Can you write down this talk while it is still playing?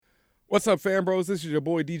What's up, Fan Bros? This is your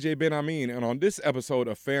boy DJ Ben Amin, and on this episode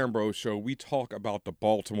of Fan Bros Show, we talk about the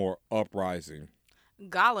Baltimore Uprising.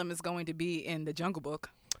 Gollum is going to be in the Jungle Book.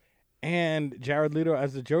 And Jared Leto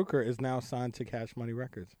as the Joker is now signed to Cash Money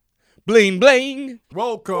Records. Bling, bling!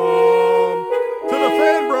 Welcome to the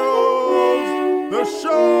Fan Bros, the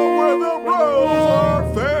show where the bros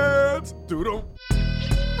are fans. Doodle.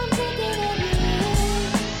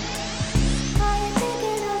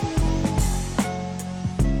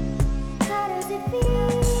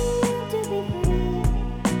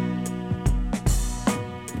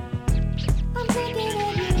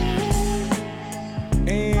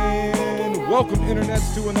 Welcome,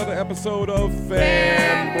 internets, to another episode of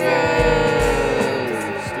Fan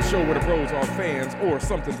Bros, the show where the bros are fans, or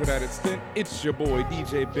something to that extent. It's your boy,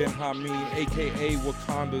 DJ Ben Hameen, a.k.a.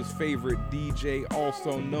 Wakanda's favorite DJ,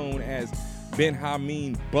 also known as Ben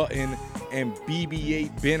Hameen Button, and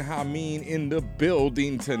BB-8 Ben Hameen in the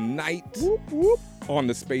building tonight. Whoop, whoop. On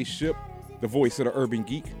the spaceship, the voice of the Urban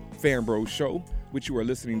Geek, Fan Bros Show, which you are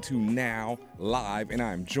listening to now, live, and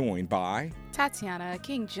I am joined by... Tatiana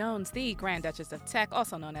King Jones, the Grand Duchess of Tech,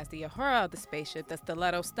 also known as the Uhura of the Spaceship, the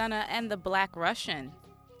Stiletto Stunner, and the Black Russian.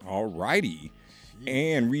 All righty.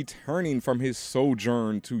 And returning from his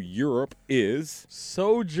sojourn to Europe is...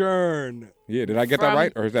 Sojourn. Yeah, did I get that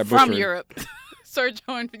right? Or is that From butchered? Europe.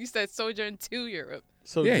 Sojourn, you said sojourn to Europe.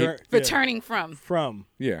 Returning from. From.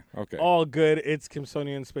 Yeah, okay. All good. It's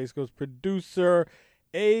Kimsonian Space Ghost producer,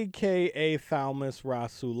 a.k.a. Thalmus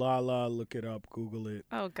Rasulala. Look it up. Google it.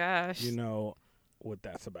 Oh, gosh. You know what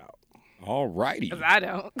that's about. All righty. 'Cause I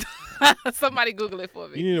don't. Somebody Google it for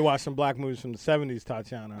You me. need to watch some black movies from the 70s,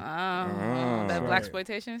 Tatiana. That right.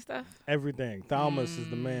 blaxploitation stuff? Everything. Thalmus is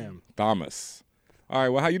the man. Thomas. All right,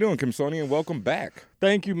 well, how you doing, Kimsonian? Welcome back.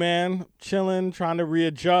 Thank you, man. Chilling, trying to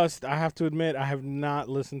readjust. I have to admit, I have not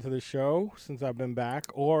listened to the show since I've been back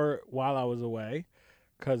or while I was away.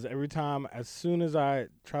 Because every time, as soon as I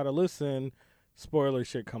try to listen, spoiler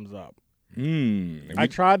shit comes up. I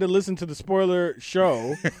tried to listen to the spoiler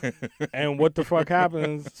show, and what the fuck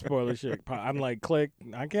happens? Spoiler shit. I'm like, click.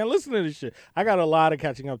 I can't listen to this shit. I got a lot of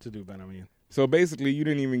catching up to do, Ben. I mean, So basically, you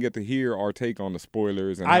didn't even get to hear our take on the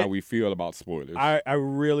spoilers and how we feel about spoilers. I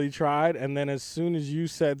really tried, and then as soon as you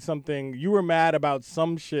said something, you were mad about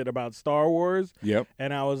some shit about Star Wars. Yep.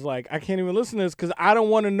 And I was like, I can't even listen to this because I don't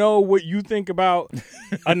want to know what you think about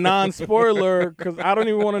a non-spoiler because I don't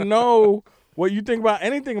even want to know what you think about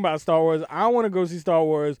anything about Star Wars. I want to go see Star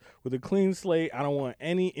Wars with a clean slate. I don't want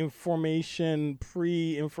any information,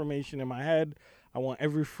 pre-information in my head. I want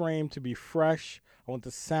every frame to be fresh. I want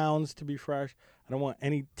the sounds to be fresh. I don't want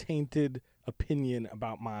any tainted opinion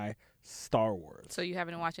about my Star Wars. So you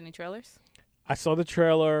haven't watched any trailers? I saw the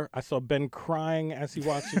trailer. I saw Ben crying as he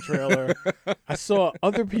watched the trailer. I saw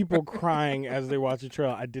other people crying as they watched the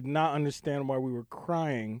trailer. I did not understand why we were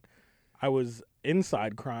crying. I was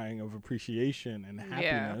inside crying of appreciation and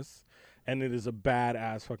happiness. Yeah. And it is a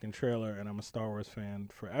badass fucking trailer, and I'm a Star Wars fan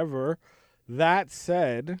forever. That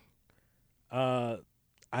said,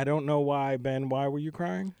 I don't know why, Ben. Why were you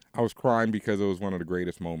crying? I was crying because it was one of the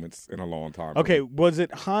greatest moments in a long time. Okay, was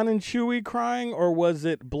it Han and Chewie crying, or was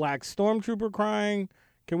it Black Stormtrooper crying?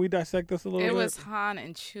 Can we dissect this a little bit? It was Han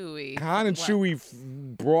and Chewie. Han and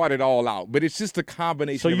Chewie brought it all out, but it's just a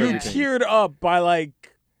combination of everything. So you teared up by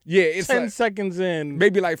it's 10 like, seconds in.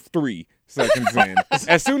 maybe like 3 seconds in.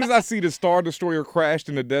 As soon as I see the Star Destroyer crashed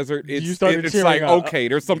in the desert, it's like, up. okay,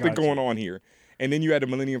 there's something going on here. And then you had the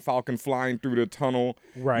Millennium Falcon flying through the tunnel.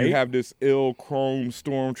 Right. You have this ill chrome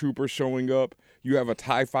stormtrooper showing up. You have a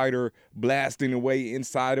TIE fighter blasting away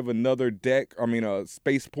inside of another a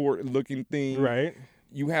spaceport looking thing. Right.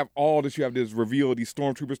 You have all this. You have this reveal of these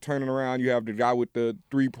stormtroopers turning around. You have the guy with the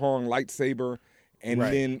 3-pronged lightsaber. And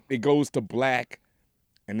then it goes to black.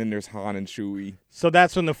 And then there's Han and Chewie. So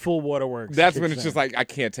that's when the full waterworks. That's when it's just like, I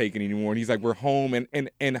can't take it anymore. And he's like, we're home.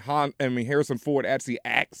 And Harrison Ford actually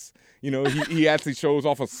acts. You know, he actually shows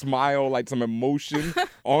off a smile, like some emotion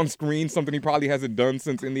on screen, something he probably hasn't done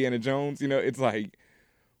since Indiana Jones. You know, it's like,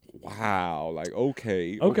 wow, like,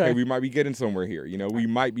 okay, we might be getting somewhere here. You know, we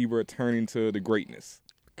might be returning to the greatness.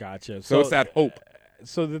 Gotcha. So it's that hope.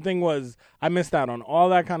 So the thing was, I missed out on all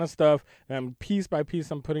that kind of stuff. And piece by piece,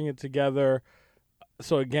 I'm putting it together.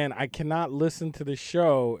 So again, I cannot listen to the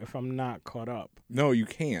show if I'm not caught up. No, you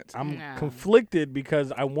can't. I'm conflicted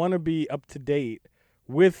because I want to be up to date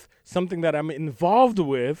with something that I'm involved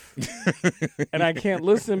with, and I can't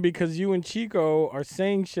listen because you and Chico are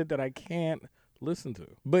saying shit that I can't listen to.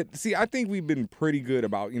 But see, I think we've been pretty good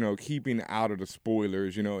about, keeping out of the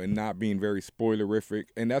spoilers, and not being very spoilerific.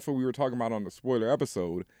 And that's what we were talking about on the spoiler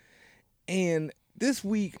episode. And this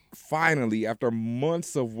week, finally, after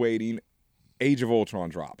months of waiting, Age of Ultron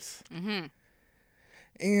drops. Mm-hmm.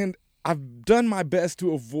 And I've done my best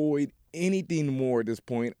to avoid anything more at this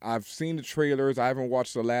point. I've seen the trailers. I haven't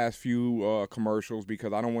watched the last few commercials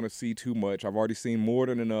because I don't want to see too much. I've already seen more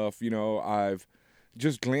than enough. I've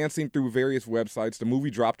just glancing through various websites. The movie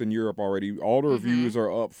dropped in Europe already. All the reviews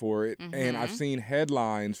are up for it. And I've seen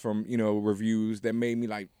headlines from, reviews that made me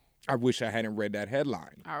like, I wish I hadn't read that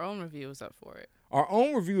headline. Our own review is up for it. Our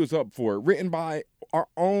own review is up for it, written by our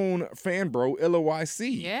own fan bro,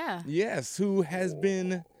 LOYC. Yeah. Yes, who has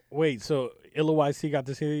been... Wait, so YC got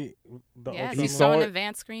to see the Yes, Ultron he movie? saw an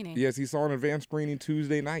advanced screening. Yes, he saw an advanced screening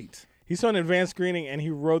Tuesday night. He saw an advanced screening and he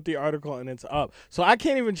wrote the article and it's up. So I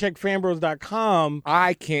can't even check fanbros.com.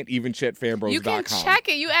 I can't even check fanbros.com. You can check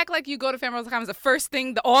it. You act like you go to fanbros.com as the first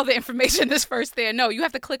thing, all the information is first there. No, you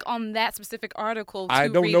have to click on that specific article to I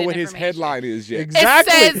don't read know the what his information. headline is yet.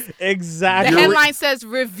 Exactly. says- exactly. The headline says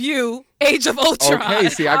review Age of Ultron. Okay,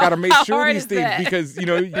 see, I got to make How sure hard these is things that? because,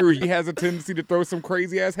 he has a tendency to throw some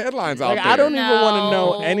crazy-ass headlines out Like, there. I don't even want to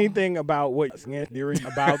know No. anything about what theory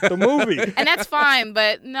about the movie. And that's fine,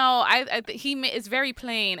 but no, it's very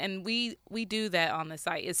plain, and we do that on the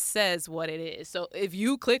site. It says what it is. So if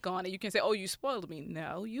you click on it, you can say, "Oh, you spoiled me."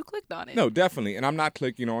 No, you clicked on it. No, definitely. And I'm not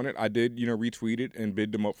clicking on it. I did, retweet it and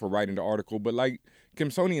bid them up for writing the article. But like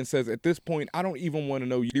Kimsonian says, at this point, I don't even want to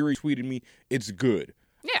know. You retweeted me. It's good.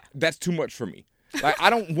 Yeah. That's too much for me. Like, I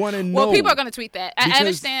don't want to know. Well, people are going to tweet that. I Because,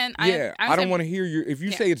 understand. Yeah, I don't want to hear your. If you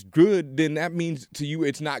Yeah. say it's good, then that means to you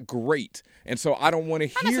it's not great, and so I don't want to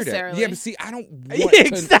hear that. necessarily. Yeah, but see, I don't want Yeah, to.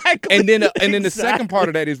 exactly. And then, the second Exactly. part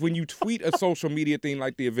of that is when you tweet a social media thing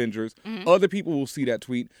like the Avengers, other people will see that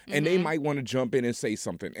tweet and they might want to jump in and say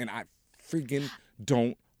something, and I freaking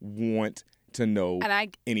don't want to know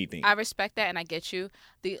anything. I respect that, and I get you.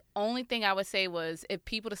 The only thing I would say was if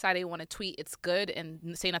people decide they want to tweet, it's good,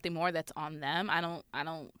 and say nothing more. That's on them. I don't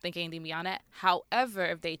think anything beyond that. However,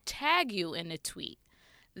 if they tag you in the tweet,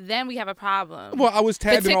 then we have a problem. Well, I was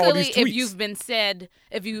tagged in all these tweets. Particularly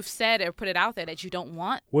if you've said or put it out there that you don't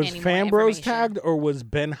want Was any more Fanbros information. tagged or was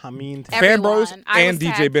Ben Hameen tagged? Fanbros Everyone. I and was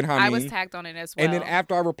DJ tagged- Ben Hameen. I was tagged on it as well. And then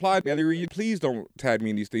after I replied, please don't tag me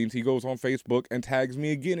in these things. He goes on Facebook and tags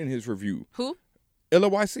me again in his review. Who?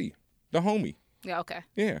 LOYC, the homie. Yeah, okay.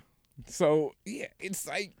 Yeah. So, yeah, it's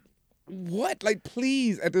like, what? Like,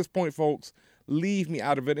 please, at this point, folks, leave me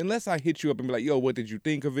out of it. Unless I hit you up and be like, yo, what did you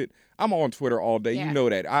think of it? I'm on Twitter all day. Yeah. You know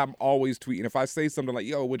that. I'm always tweeting. If I say something like,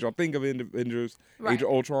 yo, what y'all think of Avengers, Right. Age of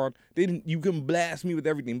Ultron, then you can blast me with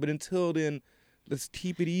everything. But until then, let's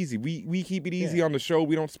keep it easy. We keep it easy on the show.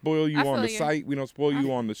 We don't spoil you I on feel the you. site. We don't spoil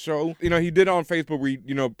you on the show. He did it on Facebook where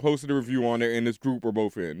he, posted a review on there in this group we're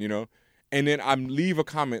both in, And then I leave a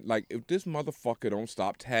comment like, if this motherfucker don't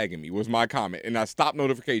stop tagging me, was my comment. And I stop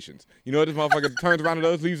notifications. You know what this motherfucker turns around and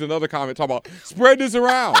does? Leaves another comment talking about, spread this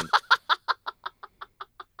around.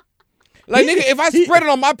 Like, nigga, if I spread it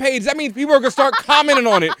on my page, that means people are going to start commenting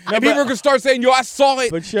on it. And people are going to start saying, yo, I saw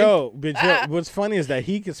it. But what's funny is that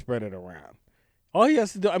he can spread it around. All he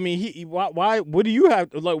has to do, I mean, why? What do you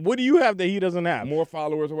have? Like, what do you have that he doesn't have? More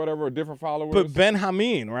followers or whatever, or different followers. But Ben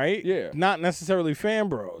Hameen, right? Yeah. Not necessarily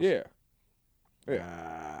Fanbros. Yeah.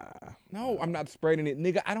 No, I'm not spreading it,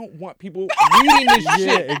 nigga. I don't want people reading this shit.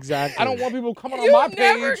 Yeah, exactly. I don't want people coming on You my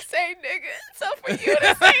never page. say nigga, so for you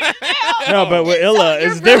to say it now. No, but with Illa,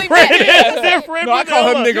 you're it's really different. mad. It's different. No, I with call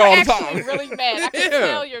her Illa. nigga all the You're actually time. really mad. I can Yeah.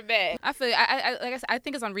 tell you're mad. I feel like I said, I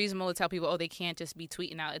think it's unreasonable to tell people, oh, they can't just be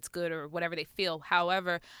tweeting out it's good or whatever they feel.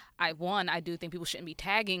 However, I do think people shouldn't be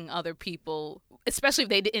tagging other people, especially if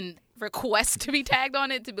they didn't request to be tagged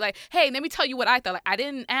on it, to be like, hey, let me tell you what I thought. Like, I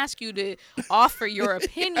didn't ask you to offer your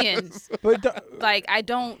opinion. But Like, I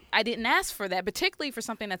didn't ask for that, particularly for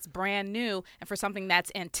something that's brand new and for something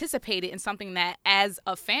that's anticipated and something that, as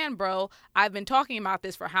a fan, bro, I've been talking about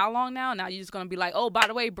this for how long now? Now you're just going to be like, oh, by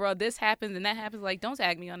the way, bro, this happens and that happens. Like, don't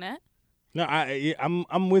tag me on that. no,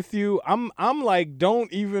 I'm with you. I'm like,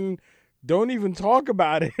 don't even talk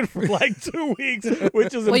about it for like 2 weeks,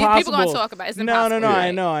 which is Well, impossible. people gonna talk about it. It's No, impossible.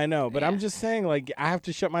 Yeah. I know. But I'm Yeah. just saying, like, I have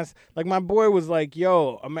to shut my. Like, my boy was like,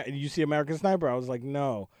 yo, you see American Sniper? I was like,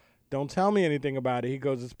 no. Don't tell me anything about it. He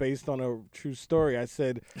goes, it's based on a true story. I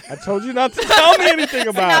said, I told you not to tell me anything Now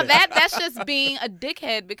about it. that's just being a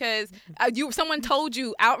dickhead because someone told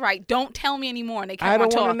you outright, don't tell me anymore, and they kept I on don't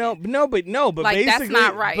talking. want to know. But Like, that's basically,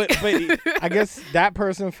 not right. But I guess that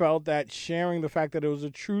person felt that sharing the fact that it was a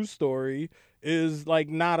true story is like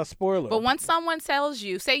not a spoiler. But once someone tells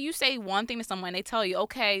you, say you say one thing to someone, they tell you,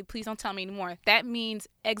 okay, please don't tell me anymore. That means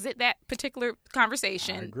exit that particular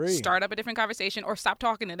conversation, I agree. start up a different conversation, or stop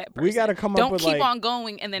talking to that person. We got to come don't up with keep like, on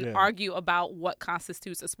going and then argue about what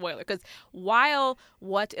constitutes a spoiler. Because while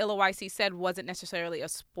what LOYC said wasn't necessarily a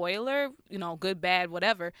spoiler, you know, good, bad,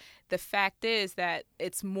 whatever, the fact is that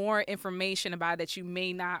it's more information about it that you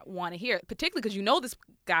may not want to hear, particularly because you know this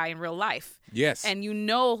guy in real life. Yes. And you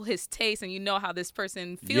know his taste and you know how this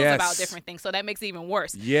person feels Yes. about different things. So that makes it even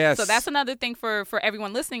worse. Yes. So that's another thing for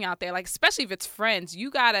everyone listening out there. Like, especially if it's friends, you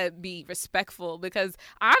got to be respectful, because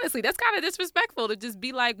honestly, that's kind of disrespectful to just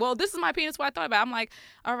be like, well, this is my opinion. That's what I thought about. I'm like,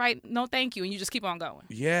 all right, no, thank you. And you just keep on going.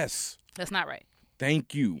 Yes. That's not right.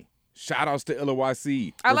 Thank you. Shout outs to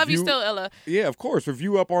LOYC. I love you still, Illa. Yeah, of course.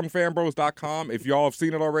 Review up on fanbros.com. If y'all have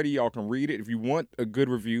seen it already, y'all can read it. If you want a good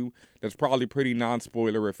review that's probably pretty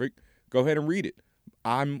non-spoilerific, go ahead and read it.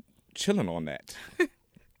 I'm chilling on that.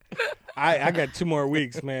 I got 2 more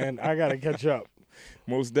weeks, man. I got to catch up.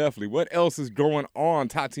 Most definitely. What else is going on,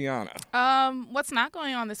 Tatiana? What's not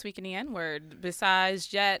going on this week in the N-word besides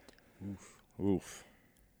Jet? Oof.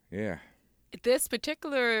 Yeah. This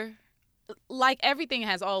particular, like everything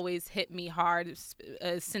has always hit me hard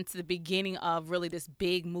since the beginning of really this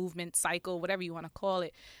big movement cycle, whatever you want to call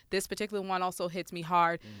it. This particular one also hits me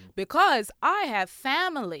hard because I have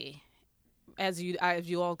family, as you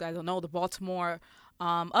all guys know, the Baltimore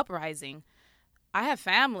Uprising. I have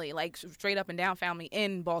family, like straight up and down family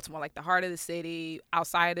in Baltimore, like the heart of the city,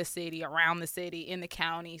 outside of the city, around the city, in the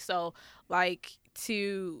county. So like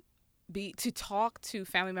to talk to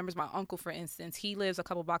family members, my uncle, for instance, he lives a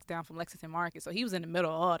couple blocks down from Lexington Market. So he was in the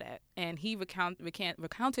middle of all that. And he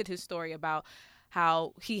recounted his story about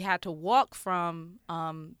how he had to walk from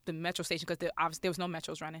the metro station because obviously there was no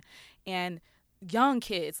metros running. And young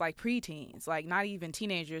kids, like preteens, like not even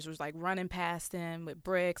teenagers, was like running past him with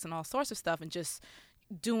bricks and all sorts of stuff and just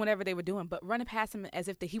doing whatever they were doing, but running past him as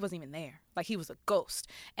if he wasn't even there, like he was a ghost.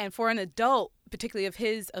 And for an adult, particularly of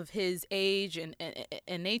his age and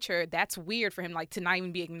nature, that's weird for him, like to not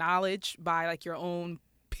even be acknowledged by like your own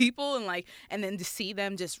people, and then to see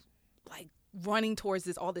them just like running towards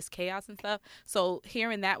all this chaos and stuff. So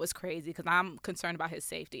hearing that was crazy because I'm concerned about his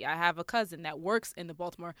safety. I have a cousin that works in the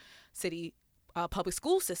Baltimore City public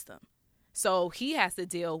school system. So he has to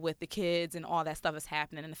deal with the kids and all that stuff that's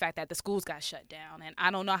happening and the fact that the schools got shut down. And I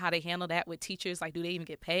don't know how they handle that with teachers. Like, do they even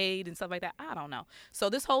get paid and stuff like that? I don't know. So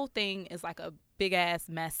this whole thing is like a big ass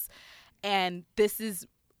mess. And this is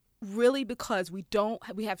really because we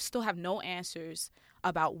still have no answers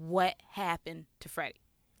about what happened to Freddie.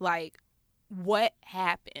 Like, what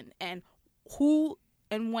happened and who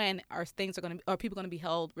and when are people going to be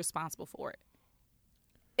held responsible for it,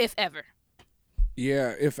 if ever.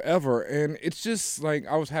 Yeah, if ever. And it's just like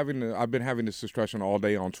I've been having this discussion all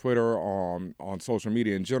day on Twitter, on social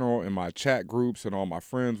media in general, in my chat groups and all my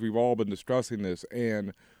friends. We've all been discussing this.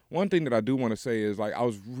 And one thing that I do want to say is like I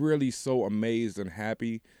was really so amazed and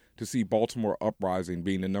happy to see Baltimore Uprising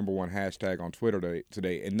being the #1 hashtag on Twitter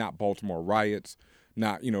today and not Baltimore riots,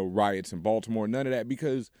 not, riots in Baltimore, none of that,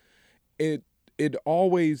 because it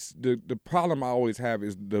always, the problem I always have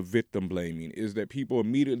is the victim blaming, is that people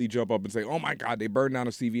immediately jump up and say, oh my God, they burned down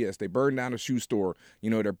a CVS, they burned down a shoe store,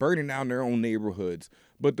 they're burning down their own neighborhoods.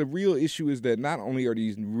 But the real issue is that not only are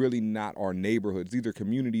these really not our neighborhoods, these are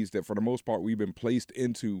communities that for the most part we've been placed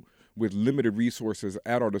into with limited resources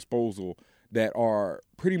at our disposal that are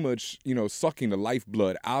pretty much, sucking the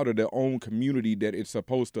lifeblood out of their own community that it's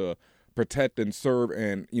supposed to protect and serve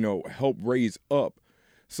and, help raise up.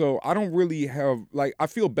 So I don't really have, I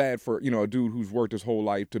feel bad for, a dude who's worked his whole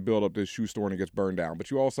life to build up this shoe store and it gets burned down. But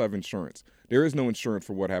you also have insurance. There is no insurance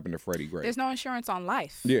for what happened to Freddie Gray. There's no insurance on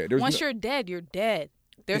life. Yeah. Once you're dead, you're dead.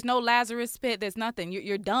 There's no Lazarus pit. There's nothing.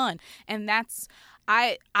 You're done. And that's,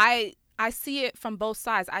 I see it from both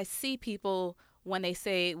sides. I see people when they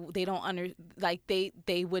say they don't they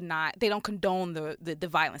don't condone the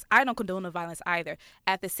violence. I don't condone the violence either.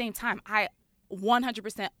 At the same time, I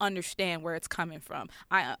 100% understand where it's coming from.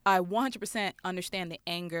 I 100% understand the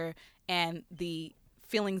anger and the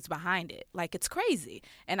feelings behind it. Like, it's crazy.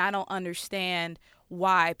 And I don't understand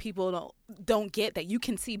why people don't get that you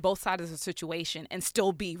can see both sides of the situation and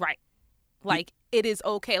still be right. Like, it is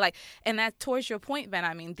okay. Like, and that towards your point, Ben,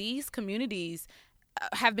 I mean, these communities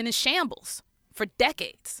have been in shambles for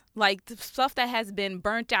decades. Like, the stuff that has been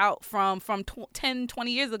burnt out from 10,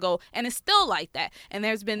 20 years ago, and it's still like that. And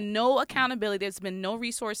there's been no accountability. There's been no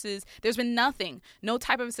resources. There's been nothing, no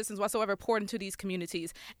type of assistance whatsoever poured into these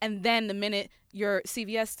communities. And then the minute your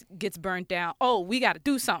CVS gets burnt down, oh, we got to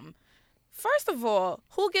do something. First of all,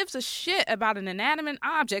 who gives a shit about an inanimate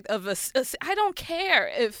object of I don't care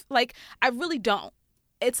if, like, I really don't.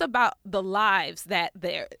 It's about the lives that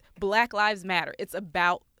there. Black Lives Matter. It's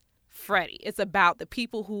about Freddie. It's about the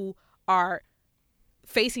people who are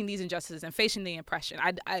facing these injustices and facing the oppression.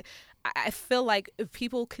 I feel like if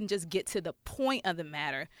people can just get to the point of the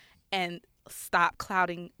matter and stop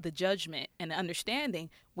clouding the judgment and the understanding,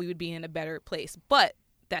 we would be in a better place. But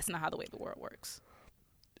that's not how the way the world works.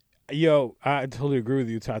 Yo, I totally agree with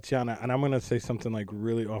you, Tatiana. And I'm going to say something like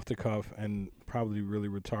really off the cuff and probably really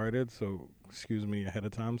retarded. So excuse me ahead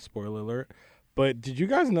of time. Spoiler alert. But did you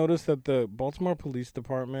guys notice that the Baltimore Police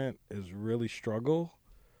Department is really struggle?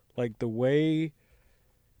 Like the way,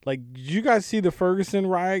 like, did you guys see the Ferguson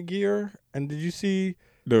riot gear? And did you see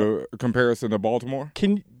The comparison to Baltimore?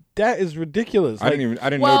 That is ridiculous. I didn't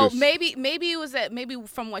notice. Well, maybe it was maybe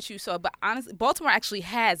from what you saw, but honestly, Baltimore actually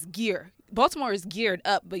has gear. Baltimore is geared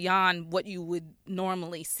up beyond what you would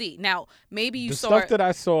normally see. Now, maybe you saw the stuff that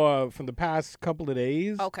I saw from the past couple of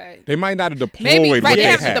days. Okay. They might not have deployed Maybe what right, they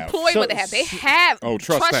haven't have. deployed what they have. They have. Oh,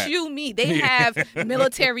 trust that. you me. They have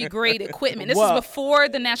military grade equipment. This is before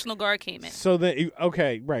the National Guard came in. So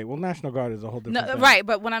right. Well, National Guard is a whole different thing. Right,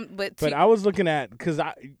 but but I was looking at because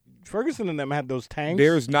Ferguson and them had those tanks.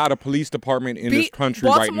 There's not a police department in this country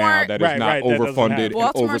Baltimore, right now that is not overfunded and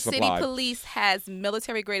Baltimore oversupplied. City Police has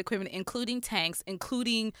military-grade equipment, including tanks,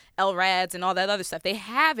 including LRADs and all that other stuff. They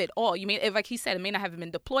have it all. You mean, like he said, it may not have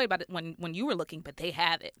been deployed by when you were looking, but they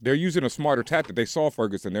have it. They're using a smarter tactic. They saw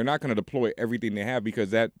Ferguson. They're not going to deploy everything they have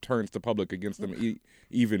because that turns the public against them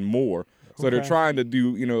even more. So they're trying to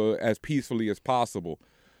do, as peacefully as possible.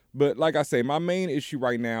 But like I say, my main issue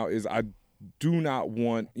right now is I do not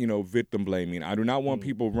want, victim blaming. I do not want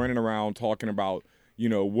people running around talking about,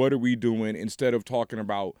 what are we doing instead of talking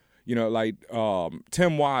about,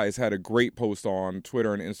 Tim Wise had a great post on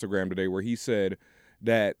Twitter and Instagram today where he said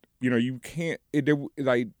that, you can't,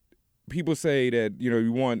 people say that,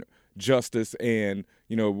 you want justice and,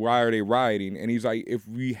 why are they rioting? And he's like, if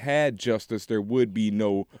we had justice, there would be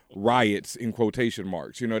no riots in quotation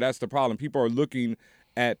marks. That's the problem. People are looking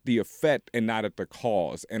at the effect and not at the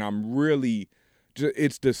cause. And I'm really,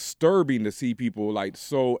 it's disturbing to see people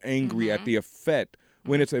so angry at the effect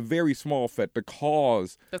when it's a very small effect. The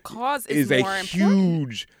cause is more a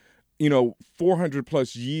huge, 400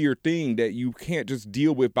 plus year thing that you can't just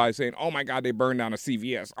deal with by saying, oh my God, they burned down a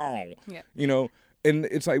CVS. And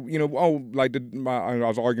it's like, I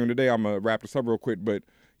was arguing today, I'm going to wrap this up real quick, but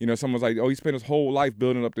someone's like, oh, he spent his whole life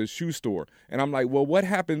building up this shoe store. And I'm like, well, what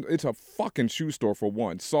happened? It's a fucking shoe store for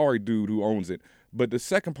one. Sorry, dude who owns it. But the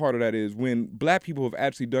second part of that is when black people have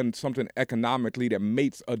actually done something economically that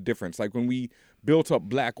makes a difference. Like when we built up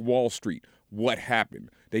Black Wall Street, what happened?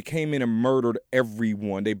 They came in and murdered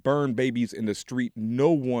everyone. They burned babies in the street.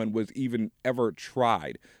 No one was even ever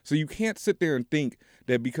tried. So you can't sit there and think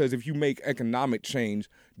that because if you make economic change,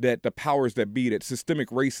 that the powers that be, that systemic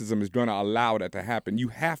racism is going to allow that to happen. You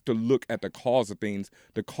have to look at the cause of things.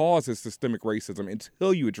 The cause is systemic racism.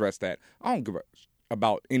 Until you address that, I don't give a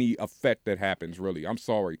about any effect that happens, really. I'm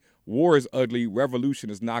sorry. War is ugly. Revolution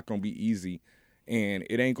is not going to be easy. And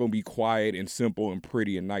it ain't going to be quiet and simple and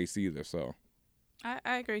pretty and nice either. So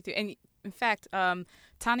I agree with you. And in fact,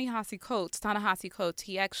 Ta-Nehisi Coates,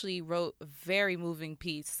 he actually wrote a very moving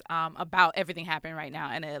piece about everything happening right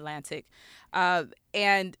now in the Atlantic.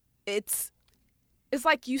 And it's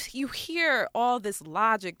like you hear all this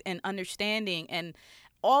logic and understanding and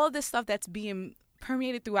all of this stuff that's being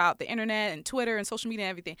permeated throughout the internet and Twitter and social media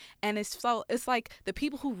and everything. And it's like the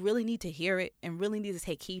people who really need to hear it and really need to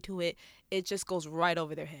take heed to it, it just goes right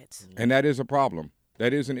over their heads. And that is a problem.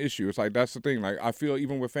 That is an issue. It's like, that's the thing. Like, I feel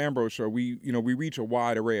even with Fanbro Show, we reach a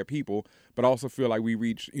wide array of people, but also feel like we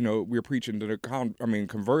reach, we're preaching to the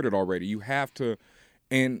converted already. You have to,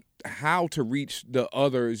 and how to reach the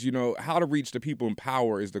others, how to reach the people in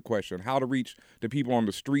power is the question. How to reach the people on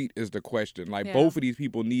the street is the question. Like, both of these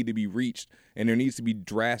people need to be reached, and there needs to be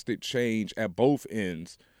drastic change at both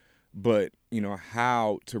ends. But,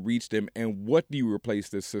 how to reach them, and what do you replace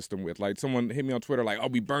this system with? Like, someone hit me on Twitter like, oh,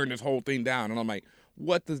 we burned this whole thing down. And I'm like,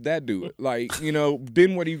 what does that do? Like,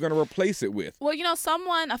 then what are you going to replace it with? Well,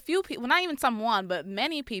 a few people, not even someone, but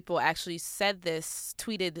many people actually said this,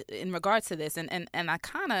 tweeted in regards to this. And I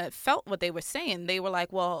kind of felt what they were saying. They were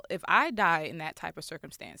like, well, if I die in that type of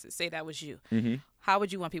circumstances, say that was you, how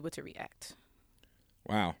would you want people to react?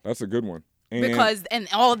 Wow, that's a good one. And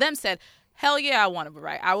all of them said, hell yeah, I want to be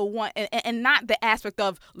right. I would want, and not the aspect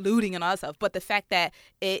of looting and all that stuff, but the fact that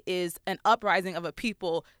it is an uprising of a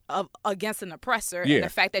people against an oppressor, and the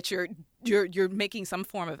fact that you're making some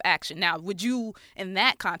form of action. Now, would you, in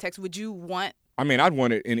that context, would you want I mean, I'd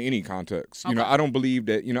want it in any context. You know, I don't believe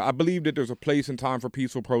that, I believe that there's a place and time for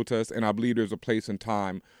peaceful protest, and I believe there's a place and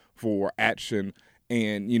time for action.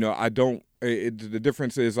 And, I don't, the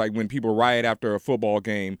difference is like when people riot after a football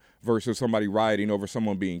game versus somebody rioting over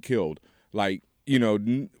someone being killed. Like,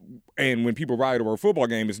 and when people riot over a football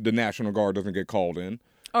game, it's the National Guard doesn't get called in.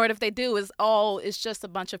 Or if they do, it's just a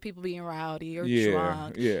bunch of people being rowdy or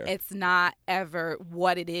drunk. Yeah. It's not ever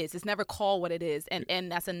what it is. It's never called what it is. And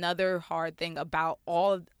that's another hard thing about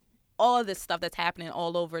all of this stuff that's happening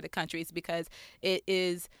all over the country is because it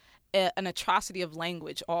is an atrocity of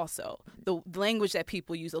language also. The language that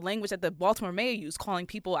people use, the language that the Baltimore mayor used, calling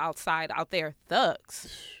people out there thugs.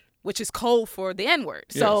 Which is code for the N-word.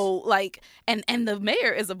 Yes. So, like, and the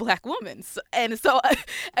mayor is a black woman. So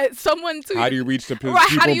someone to... How do you reach the people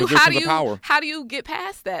right, in positions of power? How do you get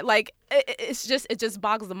past that? Like, it just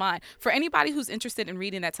boggles the mind. For anybody who's interested in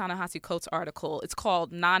reading that Ta-Nehisi Coates article, it's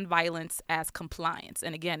called Nonviolence as Compliance.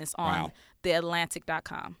 And again, it's on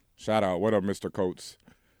theatlantic.com. Shout out. What up, Mr. Coates?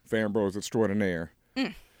 Fan Bros extraordinaire.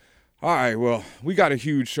 All right, well, we got a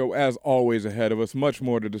huge show, as always, ahead of us. Much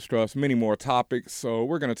more to discuss, many more topics. So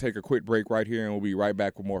we're going to take a quick break right here, and we'll be right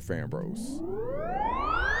back with more Fan Bros.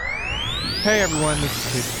 Hey, everyone.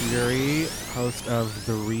 This is Kid Fury, host of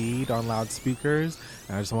The Read on loudspeakers.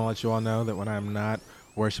 And I just want to let you all know that when I'm not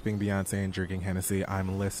worshiping Beyonce and drinking Hennessy,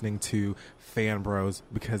 I'm listening to Fan Bros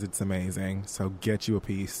because it's amazing. So get you a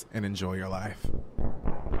piece and enjoy your life.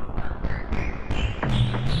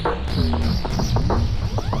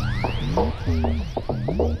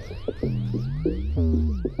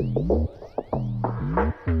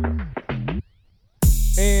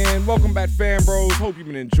 And welcome back, Fan Bros. Hope you've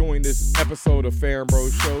been enjoying this episode of Fan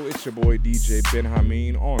Bros Show. It's your boy DJ Ben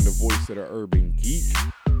Hameen on the voice of the Urban Geek.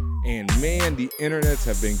 And man, the internets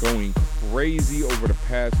have been going crazy over the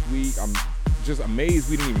past week. I'm just amazed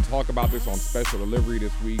we didn't even talk about this on Special Delivery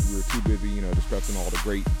this week. We were too busy, discussing all the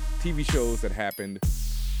great TV shows that happened.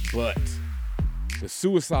 But the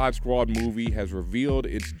Suicide Squad movie has revealed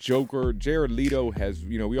its Joker. Jared Leto has,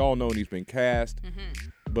 we all know he's been cast.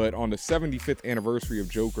 But on the 75th anniversary of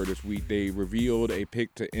Joker this week, they revealed a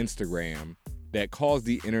pic to Instagram that caused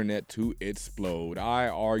the internet to explode. I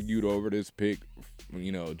argued over this pic,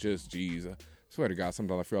 geez. I swear to God,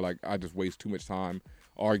 sometimes I feel like I just waste too much time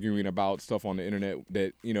arguing about stuff on the internet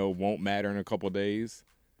that, won't matter in a couple of days.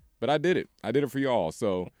 But I did it. I did it for y'all.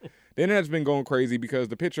 So the internet's been going crazy because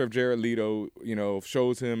the picture of Jared Leto,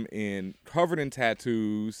 shows him covered in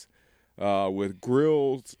tattoos, with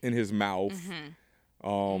grills in his mouth.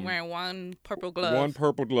 Wearing one purple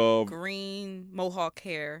glove. Green mohawk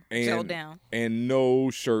hair, gel down. And no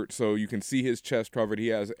shirt, so you can see his chest covered. He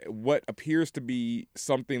has what appears to be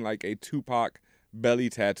something like a Tupac belly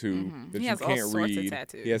tattoo that you can't read. All sorts of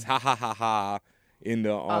tattoos. He has ha ha ha ha in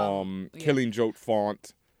the Killing Joke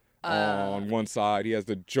font on one side. He has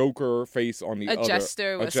the Joker face on the other. A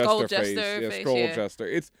skull jester face. Skull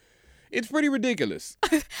jester. It's pretty ridiculous.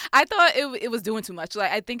 I thought it was doing too much.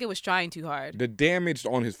 Like, I think it was trying too hard. The damage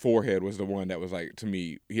on his forehead was the one that was like, to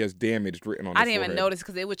me, he has damage written on his forehead. I didn't even notice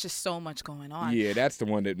because it was just so much going on. Yeah, that's the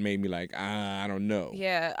one that made me like, I don't know.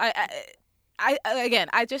 Yeah,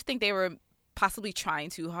 I just think they were possibly trying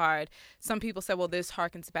too hard. Some people said, well, this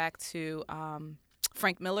harkens back to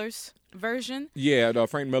Frank Miller's version. Yeah,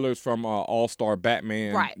 Frank Miller's from All-Star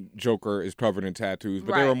Batman. Right. Joker is covered in tattoos,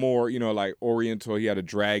 but they were more, like Oriental. He had a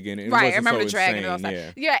dragon. And right, it I remember so the dragon insane. and all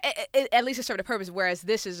that. Yeah, at least it served a purpose, whereas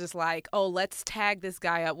this is just like, oh, let's tag this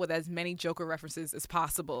guy up with as many Joker references as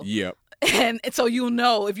possible. Yep. And so you'll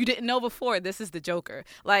know, if you didn't know before, this is the Joker.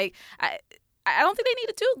 Like, I don't think they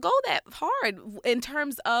need to go that hard in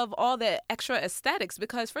terms of all the extra aesthetics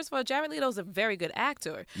because, first of all, Jared Leto is a very good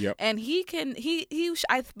actor. Yep. And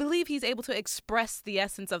I believe he's able to express the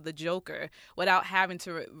essence of the Joker without having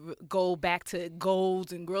to go back to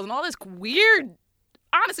golds and grills and all this weird,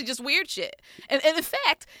 honestly, just weird shit. And in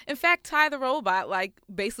fact, Ty the Robot, like,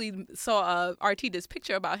 basically saw RT this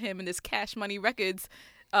picture about him in this Cash Money Records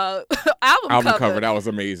album cover. That was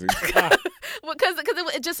amazing.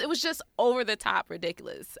 Because it was just over the top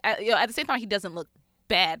ridiculous. At the same time, he doesn't look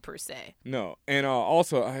bad per se. No, and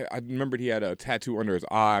also I remembered he had a tattoo under his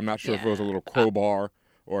eye. I'm not sure if it was a little crowbar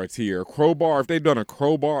or a tear. Crowbar. If they'd done a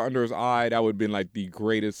crowbar under his eye, that would have been like the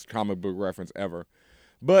greatest comic book reference ever.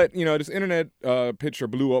 But this internet picture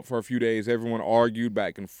blew up for a few days. Everyone argued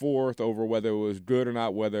back and forth over whether it was good or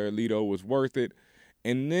not, whether Leto was worth it.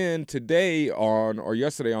 And then yesterday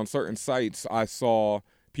on certain sites, I saw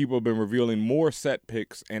people have been revealing more set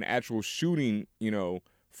pics and actual shooting,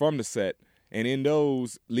 from the set. And in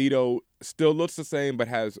those, Leto still looks the same but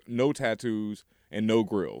has no tattoos and no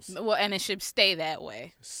grills. Well, and it should stay that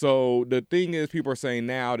way. So the thing is, people are saying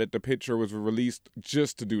now that the picture was released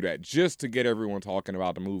just to do that, just to get everyone talking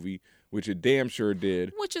about the movie, which it damn sure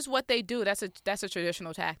did. Which is what they do. That's a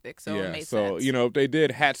traditional tactic, so it makes so, sense. if they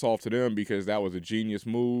did, hats off to them because that was a genius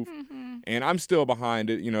move. And I'm still behind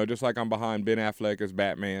it, just like I'm behind Ben Affleck as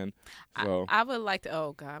Batman. So I would like to,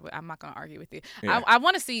 oh, God, I'm not going to argue with you. Yeah. I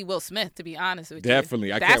want to see Will Smith, to be honest with Definitely.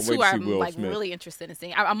 you. I can't wait to see That's who Will I'm Smith. really interested in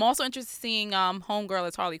seeing. I'm also interested in seeing Homegirl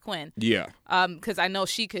as Harley Quinn. Yeah. Because I know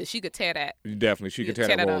she could tear that. Definitely. She could tear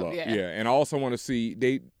that role up. Yeah. And I also want to see,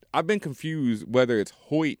 I've been confused whether it's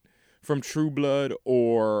Hoyt from True Blood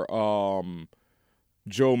or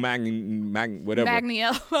Joe whatever.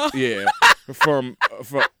 Magniello. Yeah. from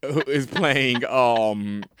who is playing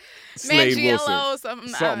Slade Mangiello, Wilson.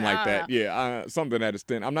 something like that. know. Yeah, something that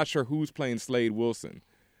extent. I'm not sure who's playing Slade Wilson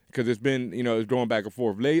because it's been, it's going back and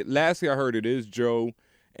forth. Lastly, I heard it is Joe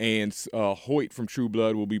and Hoyt from True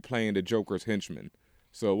Blood will be playing the Joker's henchman.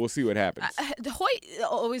 So we'll see what happens. Hoyt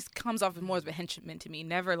always comes off as more of a henchman to me,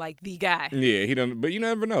 never like the guy. Yeah, he doesn't. But you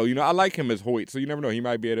never know. I like him as Hoyt, so you never know. He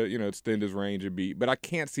might be able to, extend his range and be. But I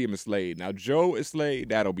can't see him as Slade. Now Joe is Slade.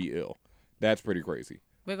 That'll be ill. That's pretty crazy.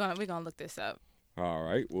 We're gonna look this up. All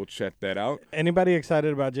right, we'll check that out. Anybody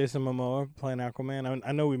excited about Jason Momoa playing Aquaman?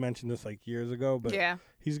 I know we mentioned this like years ago, but Yeah.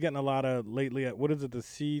 he's getting a lot of lately. What is it? The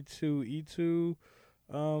C2E2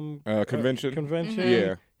 Convention. Convention.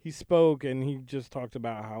 Yeah. He spoke and he just talked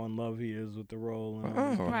about how in love he is with the role. And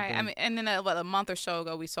everything. Right. I mean, and then a month or so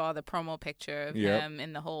ago, we saw the promo picture of him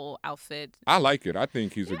in the whole outfit. I like it. I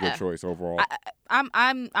think he's a good Yeah. choice overall.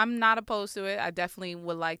 I'm not opposed to it. I definitely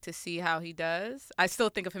would like to see how he does. I still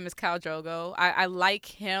think of him as Khal Drogo. I like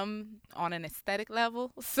him on an aesthetic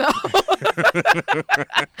level, so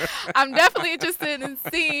I'm definitely interested in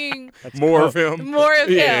seeing More of him. more of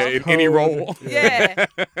Yeah, him. in any role. Yeah,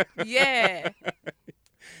 yeah.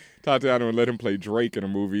 Tatiana would let him play Drake in a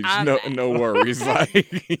movie. Just I'm- no worries. Like,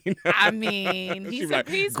 I mean, she's he's like,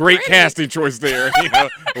 he's great pretty. casting choice there.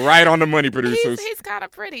 Right on the money, producers. He's kind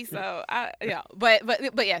of pretty, so yeah. But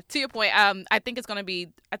yeah, to your point, I think it's gonna be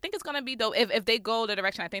dope if they go the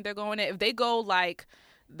direction I think they're going in. If they go like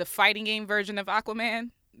the fighting game version of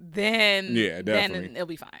Aquaman, then definitely. it'll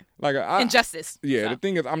be fine. Like Injustice. Yeah, so. the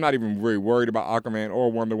thing is, I'm not even really worried about Aquaman or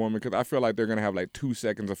Wonder Woman because I feel like they're gonna have like 2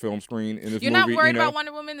 seconds of film screen in this You're movie. not worried about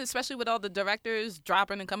Wonder Woman, especially with all the directors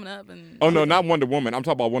dropping and coming up and. Oh no, not Wonder Woman. I'm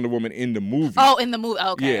talking about Wonder Woman in the movie. Oh, in the movie.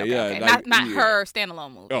 Okay. Yeah, okay, yeah, okay. like, not yeah. her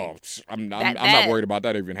standalone movie. Oh, I'm That- not worried about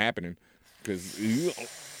that even happening because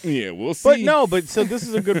we'll see. But so this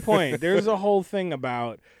is a good point. There's a whole thing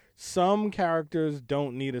about some characters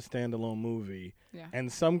don't need a standalone movie. Yeah.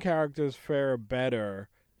 And some characters fare better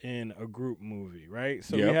in a group movie, right?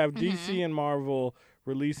 So we Yep. have DC and Marvel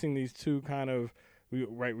releasing these two kind of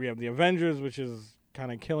we have the Avengers, which is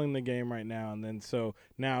kind of killing the game right now, and then so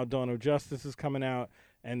now Dawn of Justice is coming out,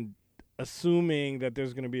 and assuming that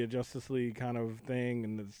there's going to be a Justice League kind of thing,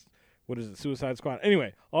 and this, what is it, Suicide Squad?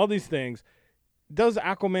 Anyway, all these things. Does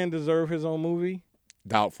Aquaman deserve his own movie?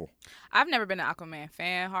 Doubtful. I've never been an Aquaman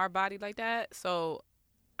fan, hard body like that. So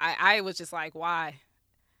I was just like, why?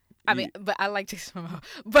 I mean, but I like Jason Momoa.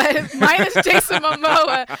 But minus Jason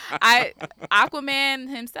Momoa, Aquaman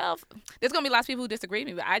himself, there's going to be lots of people who disagree with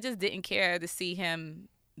me, but I just didn't care to see him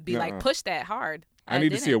be like pushed that hard. I need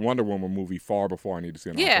to see a Wonder Woman movie far before I need to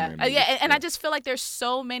see an Aquaman movie. And I just feel like there's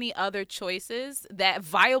so many other choices, that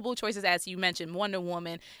viable choices, as you mentioned, Wonder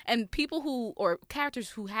Woman, and people or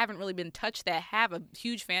characters who haven't really been touched that have a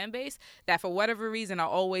huge fan base that for whatever reason are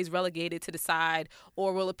always relegated to the side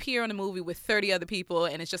or will appear in a movie with 30 other people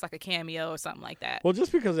and it's just like a cameo or something like that. Well,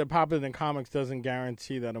 just because they're popular in comics doesn't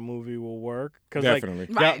guarantee that a movie will work. Definitely.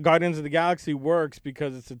 Like, Right. Guardians of the Galaxy works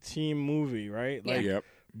because it's a team movie, right? Like, Yep.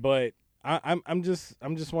 But I'm just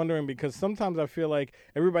wondering because sometimes I feel like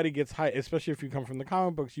everybody gets hyped, especially if you come from the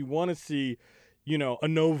comic books. You want to see, a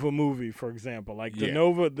Nova movie, for example, like the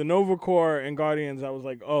Nova Corps and Guardians. I was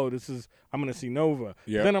like, oh, I'm gonna see Nova.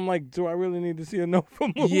 Yeah. Then I'm like, do I really need to see a Nova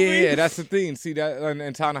movie? Yeah, that's the thing. See that,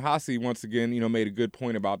 and Ta-Nehisi once again, made a good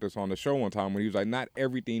point about this on the show one time when he was like, not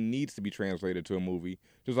everything needs to be translated to a movie.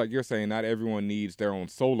 Just like you're saying, not everyone needs their own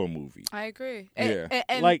solo movie. I agree. Yeah.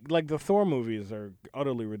 And Like the Thor movies are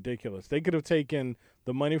utterly ridiculous. They could have taken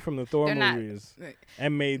the money from the Thor They're not- movies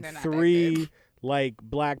and made they're not that 3 like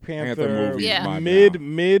Black Panther Panther, movies Yeah.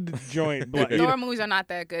 mid joint. Thor movies are not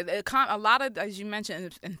that good. A lot of, as you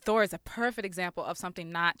mentioned, and Thor is a perfect example of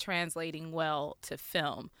something not translating well to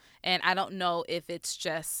film. And I don't know if it's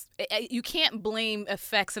just you can't blame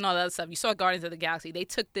effects and all that other stuff. You saw Guardians of the Galaxy; they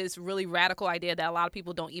took this really radical idea that a lot of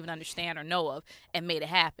people don't even understand or know of and made it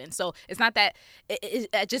happen. So it's not that.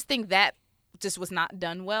 I just think that just was not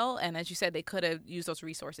done well, and as you said, they could have used those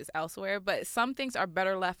resources elsewhere. But some things are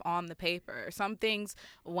better left on the paper. Some things,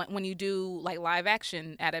 when you do like live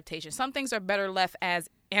action adaptation, some things are better left as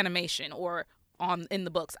animation or in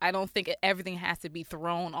the books. I don't think everything has to be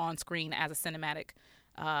thrown on screen as a cinematic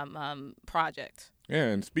project. Yeah,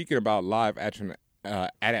 and speaking about live action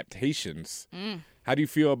adaptations, how do you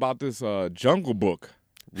feel about this Jungle Book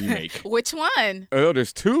remake? Which one? Oh,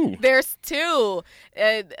 there's two. There's two.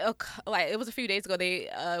 Like it was a few days ago.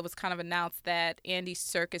 It was kind of announced that Andy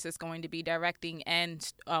Serkis is going to be directing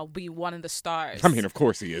and be one of the stars. I mean, of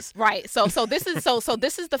course he is. Right. So this is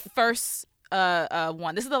the first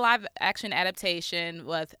one. This is the live action adaptation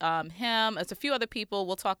with him. It's a few other people.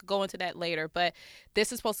 We'll go into that later. But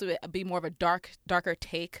this is supposed to be more of a darker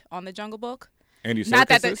take on the Jungle Book. Andy Serkis Not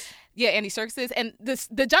that is? Yeah, Andy Serkis is. And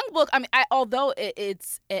the Jungle Book, I mean, although it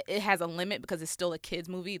has a limit because it's still a kids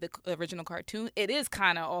movie, the original cartoon, it is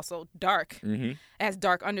kind of also dark. Mm-hmm. It has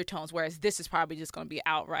dark undertones, whereas this is probably just going to be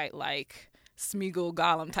outright like Smeagol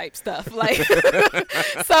Gollum type stuff. Like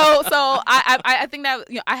so I think that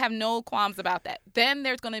I have no qualms about that. Then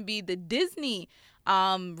there's going to be the Disney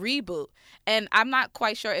reboot, and I'm not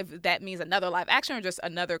quite sure if that means another live action or just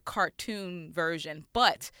another cartoon version.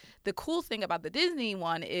 But the cool thing about the Disney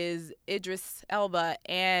one is Idris Elba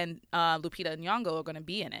and Lupita Nyong'o are going to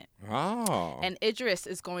be in it. Oh. And Idris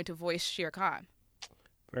is going to voice Shere Khan.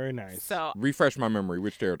 Very nice. So refresh my memory.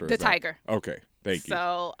 Which character is the that? tiger. Okay, thank you.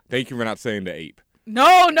 So thank you for not saying the ape.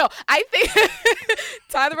 No. I think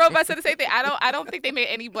Ty the Robot said the same thing. I don't think they made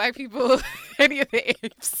any black people any of the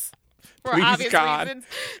apes. For Please, obvious God. reasons.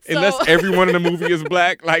 Unless everyone in the movie is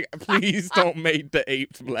black, like please don't make the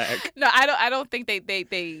apes black. No, I don't think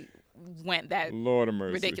they went that Lord of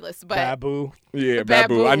mercy. ridiculous. But Babu. Yeah,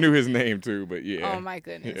 Babu. Babu. I knew his name too, but yeah. oh my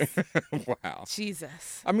goodness, Wow.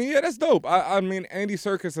 Jesus. I mean, yeah, that's dope. I mean, Andy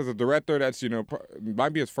Serkis as a director, that's might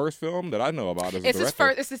be his first film that I know about as a director.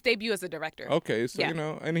 It's his debut as a director. Okay, so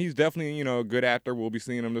Yeah. and he's definitely a good actor. We'll be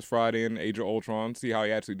seeing him this Friday in Age of Ultron. See how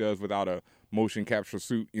he actually does without a motion capture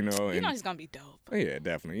suit. And He's gonna be dope. yeah,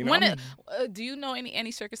 definitely. Do you know any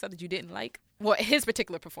Andy Serkis stuff that you didn't like? Well, his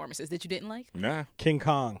particular performances that you didn't like? Nah. King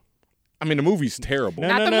Kong. I mean, the movie's terrible.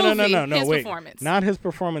 Not the movie, his wait. performance. Not his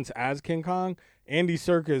performance as King Kong. Andy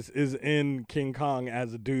Serkis is in King Kong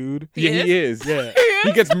as a dude. He is. Yeah.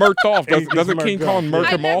 He gets murked off. He gets Doesn't King murked Kong off. murk I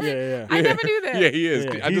him never- off? Yeah. I never knew that. Yeah, he is.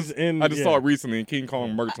 Yeah, I he's just in- saw yeah. it recently, and King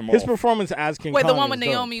Kong murked him His off. performance as King Wait, Kong the one with is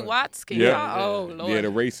Naomi dope, but- Watts? King Yeah. Kong? Oh, Lord. Yeah, the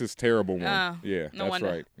racist, terrible one. Oh, Yeah, no that's wonder.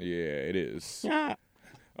 right. Yeah, it is. Yeah.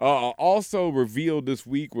 Also revealed this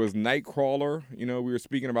week was Nightcrawler. We were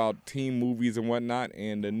speaking about teen movies and whatnot,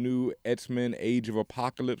 and the new X-Men Age of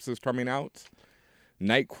Apocalypse is coming out.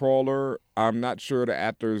 Nightcrawler, I'm not sure the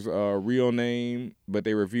actor's real name, but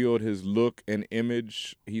they revealed his look and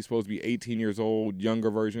image. He's supposed to be 18 years old, younger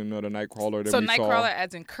version of the Nightcrawler that So we saw. Nightcrawler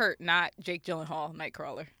as in Kurt, not Jake Gyllenhaal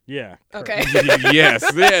Nightcrawler. Yeah. Okay. yes.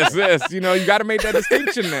 You got to make that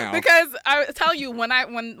distinction now. Because I tell you, when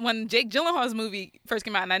Jake Gyllenhaal's movie first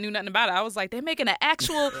came out and I knew nothing about it, I was like, they're making an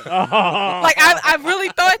actual. Like I really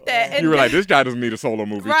thought that. And You were like, this guy doesn't need a solo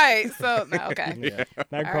movie. right? So no, okay. Yeah.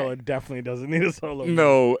 Nightcrawler definitely doesn't need a solo. movie.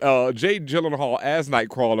 No, Jake Gyllenhaal as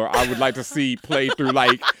Nightcrawler, I would like to see play through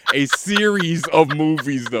like a series of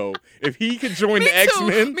movies, though. If he could join the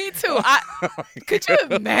X-Men. Me too. Could you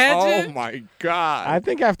imagine? Oh my God! I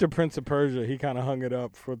think after Prince of Persia, he kind of hung it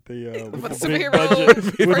up with the For the big superhero budget,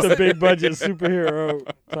 with person. the big budget superhero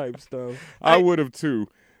type stuff. I would have too.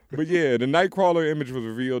 But yeah, the Nightcrawler image was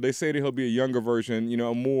revealed. They say that he'll be a younger version,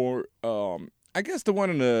 more. I guess the one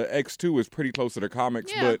in the X2 is pretty close to the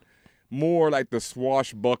comics, Yeah. but more like the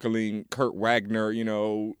swashbuckling Kurt Wagner,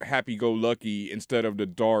 happy-go-lucky instead of the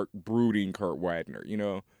dark, brooding Kurt Wagner,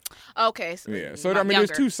 Okay. So, Yeah. So I mean,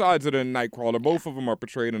 there's two sides of the Nightcrawler. Both of them are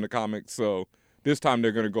portrayed in the comics. So this time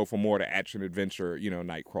they're going to go for more the action adventure,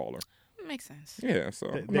 Nightcrawler. Makes sense. Yeah. So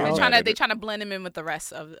They- I'm they not all- mad at They're it. trying to blend him in with the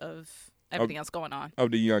rest of everything else going on.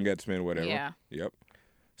 Of the young X-Men, whatever. Yeah. Yep.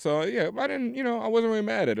 So yeah, I didn't, I wasn't really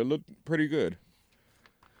mad at it. It looked pretty good.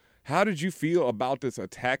 How did you feel about this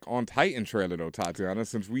Attack on Titan trailer, though, Tatiana,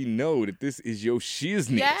 since we know that this is your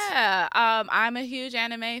shiznit? Yeah, I'm a huge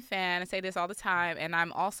anime fan. I say this all the time, and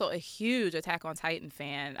I'm also a huge Attack on Titan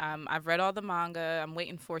fan. I've read all the manga. I'm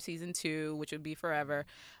waiting for season 2, which would be forever.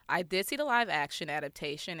 I did see the live-action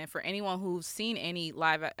adaptation, and for anyone who's seen any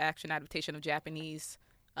live-action adaptation of Japanese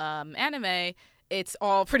anime, it's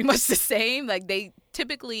all pretty much the same. Like, they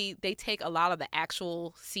take a lot of the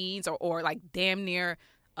actual scenes or like damn near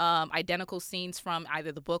identical scenes from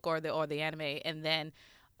either the book or the anime, and then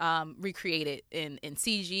recreate it in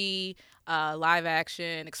CG, live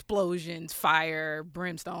action, explosions, fire,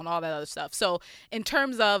 brimstone, all that other stuff. So in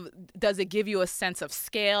terms of, does it give you a sense of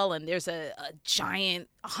scale, and there's a giant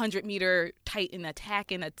 100-meter Titan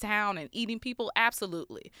attacking a town and eating people?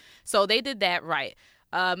 Absolutely. So they did that right.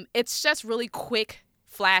 It's just really quick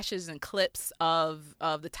flashes and clips of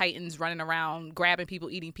the Titans running around, grabbing people,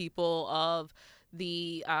 eating people, of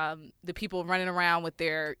the people running around with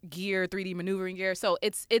their gear, 3D maneuvering gear. So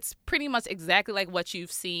it's pretty much exactly like what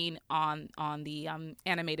you've seen on the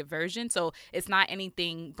animated version. So it's not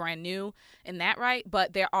anything brand new in that, right?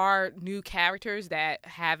 But there are new characters that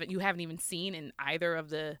you haven't even seen in either of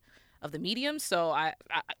the mediums. So I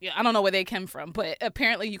don't know where they came from, but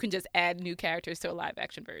apparently you can just add new characters to a live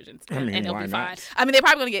action version, and it'll be fine. I mean, they're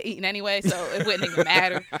probably gonna get eaten anyway, so it wouldn't even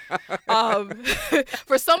matter.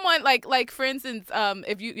 For someone like for instance,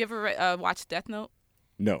 if you ever watched Death Note?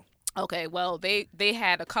 No. Okay, well they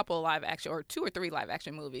had a couple of live action, or 2 or 3 live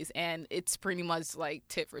action movies, and it's pretty much like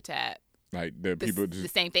tit for tat. Like the people the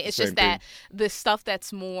same thing. It's just that the stuff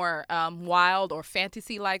that's more wild or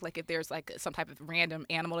fantasy like if there's like some type of random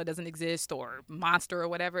animal that doesn't exist or monster or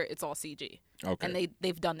whatever, it's all CG. Okay. And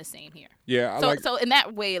they've done the same here. Yeah. So in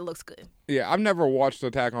that way, it looks good. Yeah, I've never watched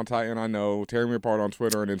Attack on Titan. I know. Tear me apart on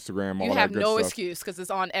Twitter and Instagram. All you that have good no stuff. excuse because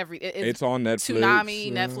it's on it's on Netflix.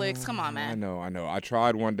 Tsunami, Netflix. Come on, man. I know. I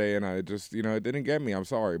tried one day and I just it didn't get me. I'm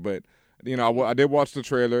sorry, but I did watch the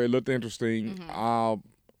trailer. It looked interesting. Mm-hmm. I'll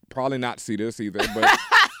probably not see this either, but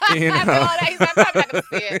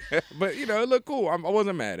but it looked cool. I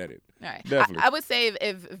wasn't mad at it. All right. Definitely. I would say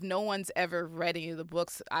if no one's ever read any of the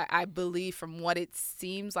books, I believe from what it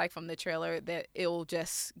seems like from the trailer that it will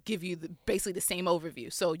just give you basically the same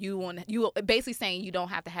overview. So you basically saying you don't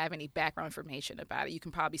have to have any background information about it. You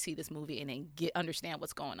can probably see this movie and then understand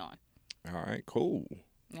what's going on. All right, cool.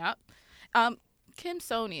 Yep. Kim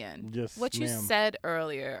Sonian, yes, what you ma'am. said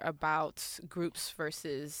earlier about groups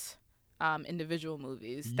versus individual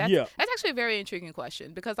movies, that's actually a very intriguing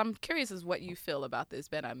question, because I'm curious as what you feel about this,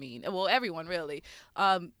 Ben. I mean, well, everyone really.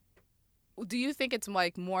 Do you think it's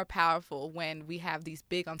like more powerful when we have these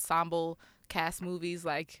big ensemble cast movies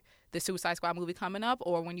like the Suicide Squad movie coming up,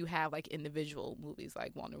 or when you have like individual movies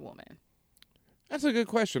like Wonder Woman? That's a good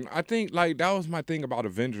question. I think that was my thing about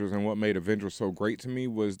Avengers, and what made Avengers so great to me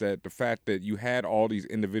was that the fact that you had all these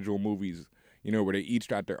individual movies, where they each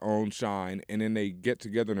got their own shine, and then they get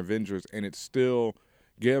together in Avengers, and it still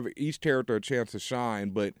give each character a chance to shine,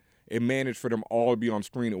 but it managed for them all to be on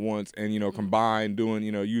screen at once and, combine, doing,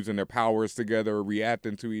 using their powers together,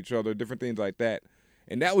 reacting to each other, different things like that.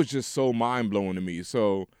 And that was just so mind-blowing to me.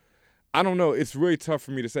 So I don't know. It's really tough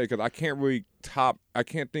for me to say because I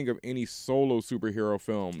can't think of any solo superhero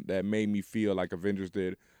film that made me feel like Avengers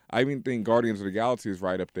did. I even think Guardians of the Galaxy is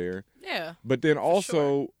right up there. Yeah. But then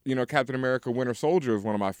also, Captain America Winter Soldier is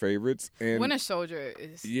one of my favorites. And Winter Soldier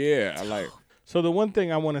is... Yeah, So the one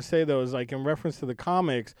thing I want to say, though, is like in reference to the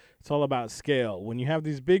comics, it's all about scale. When you have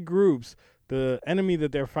these big groups, the enemy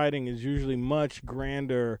that they're fighting is usually much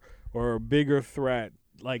grander or a bigger threat,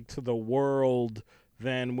 like to the world,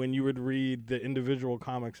 than when you would read the individual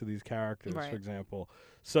comics of these characters, right. for example.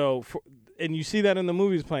 So, and you see that in the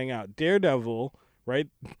movies playing out. Daredevil, right,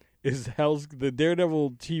 the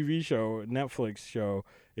Daredevil TV show, Netflix show,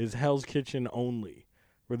 is Hell's Kitchen only,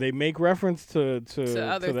 where they make reference to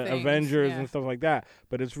the Avengers and stuff like that,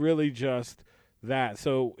 but it's really just that.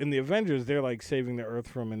 So in the Avengers, they're like saving the Earth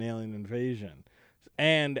from an alien invasion.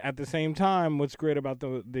 And at the same time, what's great about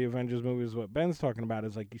the Avengers movies, what Ben's talking about,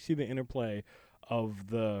 is like you see the interplay of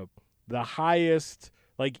the highest,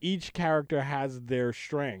 like each character has their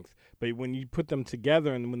strength, but when you put them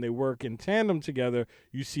together and when they work in tandem together,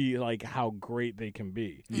 you see like how great they can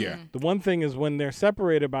be. Yeah. The one thing is when they're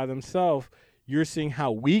separated by themselves, you're seeing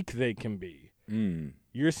how weak they can be.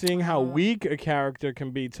 You're seeing how weak a character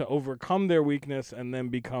can be to overcome their weakness and then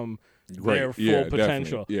become their full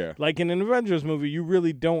potential. Yeah. Like in an Avengers movie, you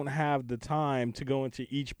really don't have the time to go into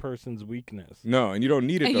each person's weakness. No, and you don't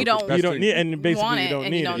need it. And though, you don't- You don't need, and basically want you it, don't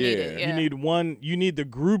and need you don't it. need it. Yeah. Yeah. You need the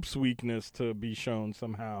group's weakness to be shown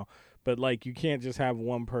somehow. But like you can't just have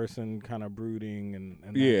one person kind of brooding and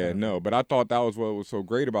that Yeah, kind of no, but I thought that was what was so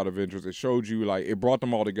great about Avengers. It showed you, like, it brought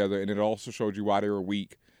them all together, and it also showed you why they were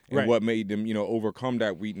weak and Right. what made them, overcome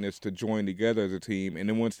that weakness to join together as a team. And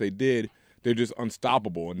then once they did, they're just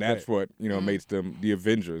unstoppable, and that's what makes them the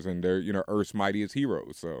Avengers, and they're Earth's mightiest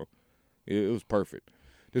heroes. So it was perfect.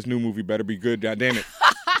 This new movie better be good. God damn it!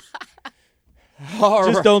 All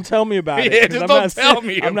Just right. don't tell me about it. Yeah, 'cause just I'm don't not tell see-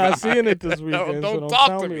 me. I'm not about seeing it this No, weekend. don't so talk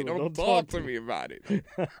tell to me. me. Don't talk to me about it.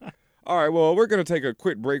 All right, well, we're going to take a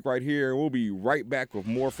quick break right here, and we'll be right back with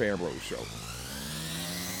more Fan Bros Show.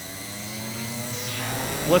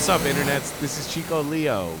 What's up, internets? This is Chico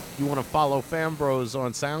Leo. You want to follow Fan Bros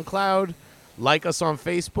on SoundCloud? Like us on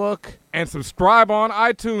Facebook? And subscribe on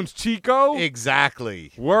iTunes, Chico.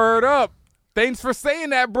 Exactly. Word up. Thanks for saying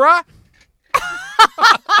that, bruh.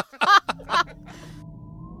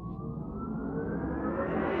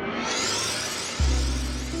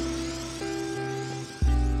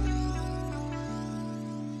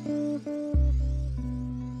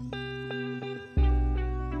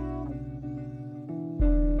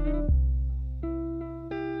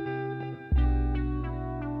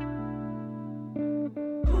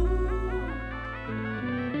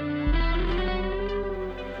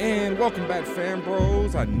 And welcome back, Fan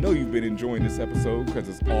Bros. I know you've been enjoying this episode because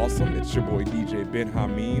it's awesome. It's your boy DJ Ben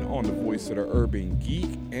Hameen on the Voice of the Urban Geek,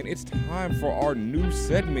 and it's time for our new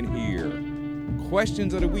segment here.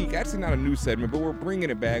 Questions of the week. Actually, not a new segment, but we're bringing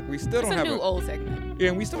it back. We still It's don't a have new old segment. Yeah,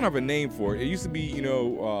 and we still don't have a name for it. It used to be,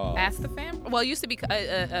 Ask the fan. Well, it used to be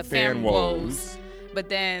Fan fan Woes. woes, but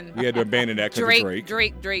then we had to abandon that because of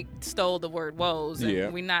Drake stole the word woes, and Yeah.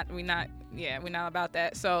 we're not about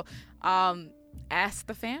that. So, ask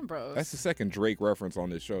the fan bros. That's the second Drake reference on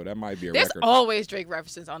this show. That might be a There's record. always Drake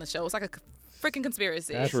references on the show. It's like a freaking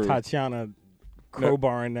conspiracy. That's True. Tatiana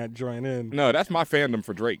crowbarring that joint in. No, that's my fandom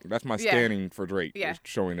for Drake. That's my Yeah. standing for Drake. Yeah. Just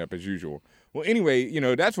showing up as usual. Well, anyway,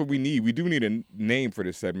 that's what we need. We do need a name for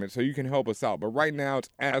this segment, so you can help us out. But right now, it's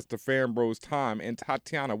Ask the Fan Bros time. And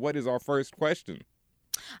Tatiana, what is our first question?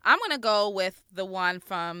 I'm gonna go with the one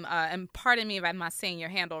from, and pardon me if I'm not saying your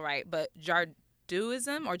handle right, but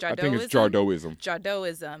Jardoism or Jardoism. I think it's Jardoism.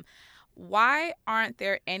 Jardoism. Why aren't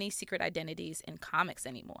there any secret identities in comics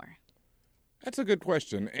anymore? That's a good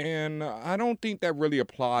question, and I don't think that really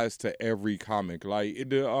applies to every comic. Like,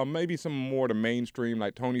 maybe some more to mainstream,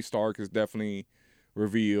 like Tony Stark is definitely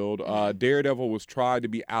revealed. Daredevil was tried to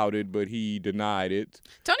be outed, but he denied it.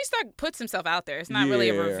 Tony Stark puts himself out there. It's not really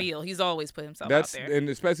a Yeah. reveal. He's always put himself That's out there. and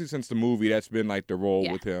especially since the movie, that's been like the role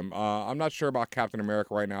Yeah. with him. I'm not sure about Captain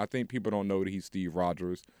America right now. I think people don't know that he's Steve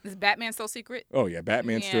Rogers. Is Batman still secret? Oh yeah,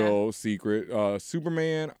 Batman's Yeah. still secret.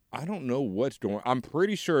 Superman, I don't know what's doing. I'm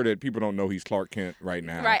pretty sure that people don't know he's Clark Kent right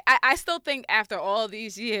now. Right. I still think after all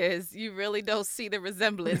these years, you really don't see the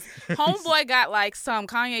resemblance. Homeboy got like some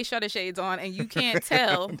Kanye shutter shades on, and you can't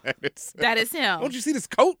tell that it's him. Don't you see this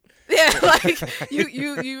coat? Yeah, like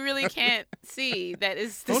you really can't see that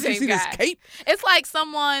it's the Don't same you see guy. this cape? It's like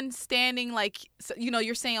someone standing, like,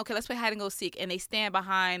 you're saying, okay, let's play hide and go seek, and they stand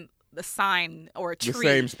behind the sign or a tree. The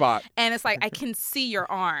same spot. And it's like, I can see your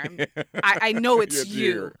arm. I know it's Yeah,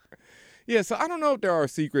 you. dear. Yeah, so I don't know if there are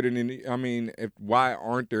secret why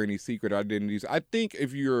aren't there any secret identities? I think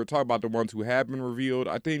if you're talking about the ones who have been revealed,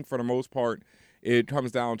 I think for the most part, it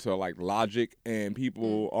comes down to like logic and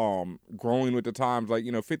people growing with the times. Like,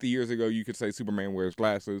 50 years ago, you could say Superman wears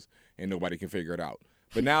glasses and nobody can figure it out.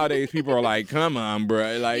 But nowadays, people are like, come on,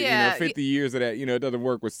 bro. Like, Yeah, 50 years of that, it doesn't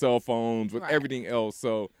work with cell phones, with Right. everything else.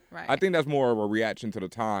 So Right. I think that's more of a reaction to the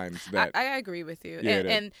times. That I agree with you. Yeah,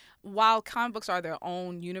 And while comic books are their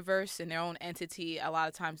own universe and their own entity, a lot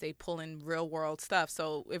of times they pull in real world stuff.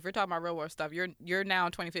 So if we're talking about real world stuff, you're now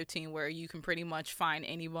in 2015 where you can pretty much find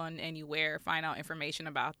anyone anywhere, find out information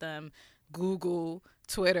about them, Google,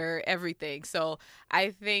 Twitter, everything. So I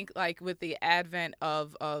think like with the advent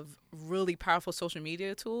of really powerful social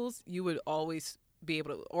media tools, you would always be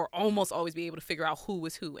able to, or almost always be able to figure out who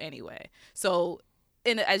was who anyway. So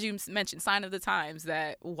as you mentioned, sign of the times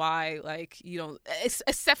that why, like, you know,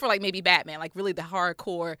 except for like maybe Batman, like really the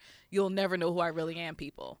hardcore, you'll never know who I really am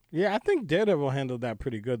people. Yeah, I think Daredevil handled that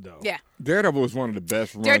pretty good though. Yeah. Daredevil was one of the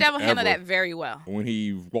best runs Daredevil handled ever. that very well. When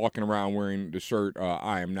he walking around wearing the shirt,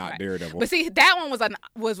 I am not Daredevil. But see, that one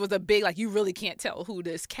was a big, like, you really can't tell who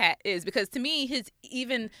this cat is, because to me,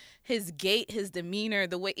 his gait, his demeanor,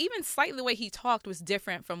 the way, even slightly the way he talked was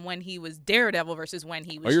different from when he was Daredevil versus when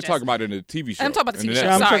he was. Oh, you're just, talking about in the TV show. I'm talking about the TV show.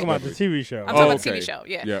 Yeah, I'm Sorry. talking about the TV show. I'm talking about okay. the TV show.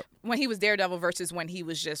 Yeah. Yep. When he was Daredevil versus when he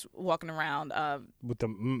was just walking around. With the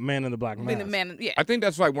man in the black mask. The man. Yeah. I think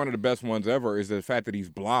that's like one of the best ones ever is the fact that he's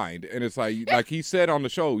blind, and it's like he said on the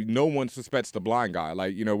show, no one suspects the blind guy.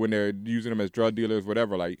 Like, you know, when they're using him as drug dealers,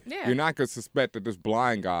 whatever. Like, you're not gonna suspect that this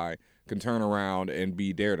blind guy can turn around and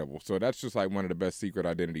be Daredevil. So that's just like one of the best secret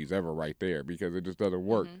identities ever, right there, because it just doesn't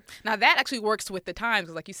work. Mm-hmm. Now that actually works with the times,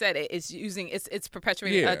 like you said, it's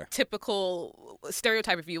perpetuating a typical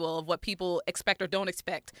stereotype, if you will, of what people expect or don't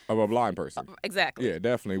expect Of a blind person. Exactly. Yeah,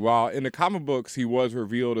 definitely. While in the comic books he was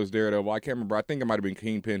revealed as Daredevil, I can't remember. I think it might have been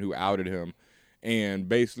Kingpin who outed him, and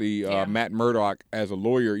basically Matt Murdock, as a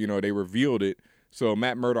lawyer, you know, they revealed it. So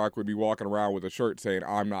Matt Murdock would be walking around with a shirt saying,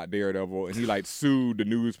 "I'm not Daredevil," and he like sued the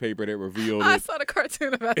newspaper that revealed it. I saw the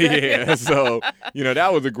cartoon about that. Yeah, so, you know,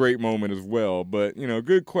 that was a great moment as well. But, you know,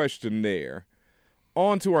 good question there.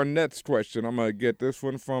 On to our next question. I'm going to get this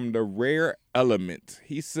one from the Rare Element.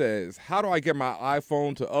 He says, how do I get my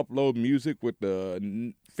iPhone to upload music with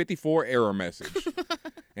the 54 error message?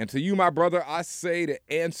 And to you, my brother, I say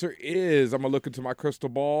the answer is, I'm going to look into my crystal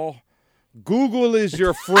ball, Google is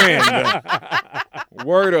your friend.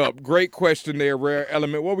 Word up. Great question there, Rare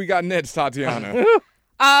Element. What we got next, Tatiana?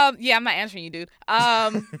 Yeah, I'm not answering you, dude.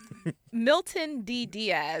 Milton D.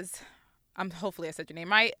 Diaz. Hopefully I said your name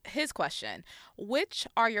right. His question: which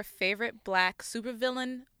are your favorite black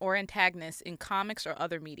supervillain or antagonists in comics or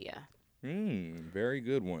other media? Very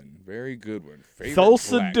good one. Very good one. Favorite Thulsa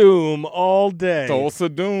black. Doom all day.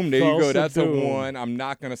 Thulsa Doom. There you go. Thulsa That's Doom. a one. I'm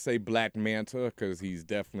not going to say Black Manta because he's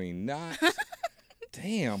definitely not.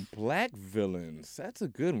 Damn, black villains. That's a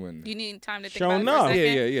good one. You need time to think Show about it enough. for a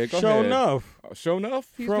second? Yeah. Go Show ahead. enough. Show enough?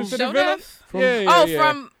 He's From- considered Show villain? enough?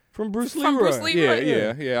 Yeah. From Bruce Leroy. From Bruce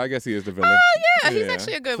Leroy. Yeah. I guess he is the villain. Oh, yeah, he's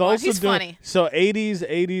actually a good one. Thulsa He's Doom. funny. So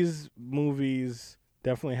 80s movies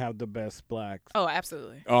definitely have the best black Oh,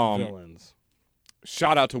 absolutely. villains.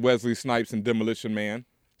 Shout out to Wesley Snipes and Demolition Man.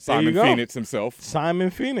 There you Simon go. Phoenix himself. Simon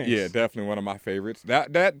Phoenix. Yeah, definitely one of my favorites.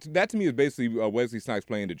 That to me is basically Wesley Snipes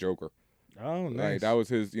playing the Joker. Oh, nice. Like, that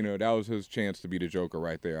was his chance to be the Joker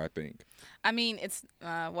right there, I think. I mean, it's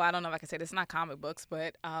well, I don't know if I can say this. It's not comic books,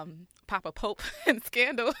 but Papa Pope in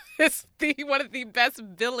Scandal is one of the best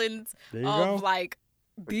villains There you of go. like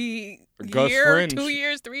the Gus year, Fring. 2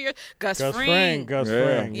 years, 3 years. Gus Gus Fring. Fring. Gus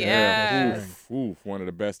Fring. Yeah. Gus Fring. Oof, one of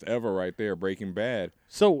the best ever right there, Breaking Bad.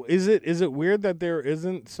 So is it weird that there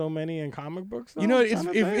isn't so many in comic books? Though? You know, I'm it's,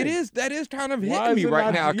 trying to if think. it is, that is kind of Why hitting is me it right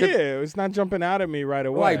not, now. 'cause, Yeah, it's not jumping out at me right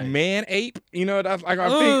away. like Man Ape, you know, that's like I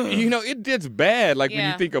think, you know, it gets bad. Like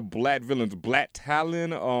when you think of black villains, Black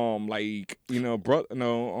Talon, like, you know,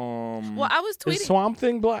 Well, I was tweeting. Is Swamp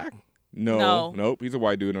Thing black? No. Nope, he's a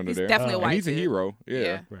white dude under He's there. definitely a And white he's a dude. hero.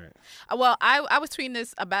 Yeah. Right. Well, I was tweeting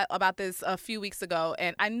this about this a few weeks ago,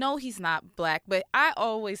 and I know he's not black, but I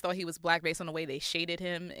always thought he was black based on the way they shaded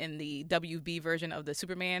him in the WB version of the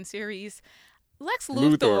Superman series. Lex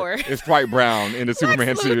Luthor is quite brown in the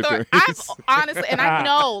Superman series. I'm honestly, and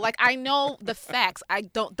I know the facts. I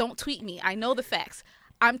don't tweet me. I know the facts.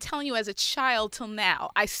 I'm telling you, as a child till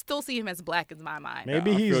now, I still see him as black in my mind.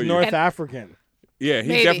 Maybe I he's feel you. North And- African. Yeah, he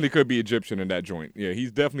Maybe. definitely could be Egyptian in that joint. Yeah,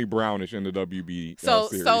 he's definitely brownish in the WB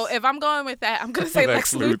series. So if I'm going with that, I'm gonna say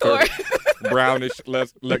Lex Lex Luthor. Brownish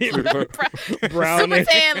Lex Luthor. Brownish.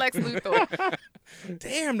 Super tan Lex Luthor.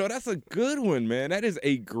 Damn, no, that's a good one, man. That is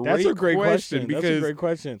a great That's a great question. because That's a great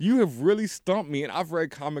question. you have really stumped me, and I've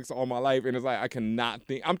read comics all my life, and it's like I cannot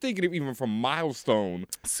think. I'm thinking of even from Milestone.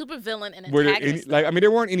 Super villain and Were there antagonist.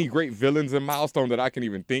 there weren't any great villains in Milestone that I can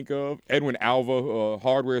even think of. Edwin Alva,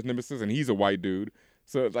 Hardware's nemesis, and he's a white dude.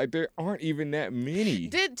 So it's like there aren't even that many.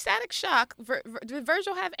 Did Static Shock, did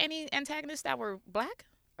Virgil have any antagonists that were black?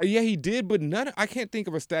 Yeah, he did, but I can't think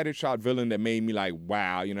of a Static Shock villain that made me like,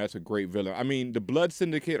 wow, you know, that's a great villain. I mean, the Blood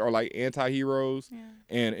Syndicate are like anti-heroes,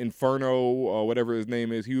 and Inferno, or whatever his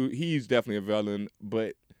name is, he's definitely a villain,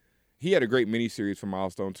 but he had a great miniseries for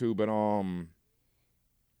Milestone too, but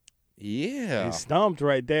yeah. He's stumped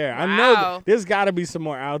right there. I Wow. know there's got to be some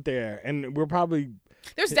more out there, and we're probably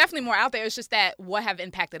There's definitely more out there. It's just that what have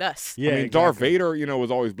impacted us. yeah. I mean, Darth Vader, you know, was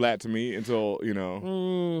always black to me until, you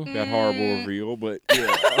know, that horrible reveal. But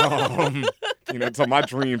yeah, So my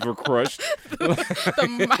dreams were crushed.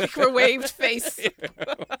 The microwaved face.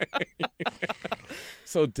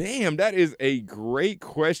 So, damn, that is a great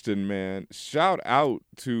question, man. Shout out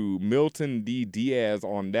to Milton D. Diaz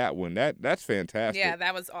on that one. That's fantastic. Yeah,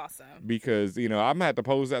 that was awesome. Because, I'm going to have to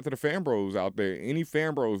pose that to the fan bros out there. Any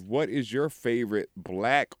fan bros, what is your favorite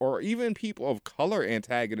black or even people of color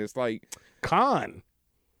antagonist? Like Khan.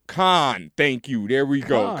 Khan, thank you. There we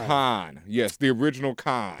go. Khan. Yes, the original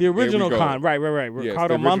Khan. The original Khan. Right. Yes, Ricardo the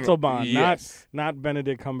original- Montalban, yes. not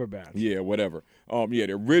Benedict Cumberbatch. Yeah, whatever.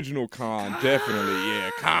 The original Khan, definitely. Yeah,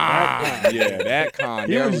 Khan. That Khan.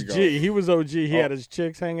 He There was we go. G. He was OG. He had his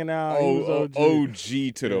chicks hanging out. He was OG.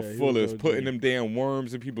 OG to the Yeah, he fullest, was OG. putting them damn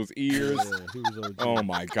worms in people's ears. Yeah, he was OG. Oh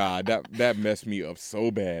my God, that messed me up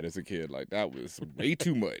so bad as a kid. Like that was way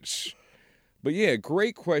too much. But yeah,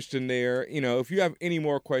 great question there. If you have any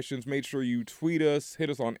more questions, make sure you tweet us,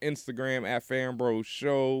 hit us on Instagram at Fanbros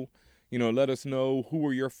Show. Let us know who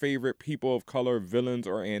are your favorite people of color, villains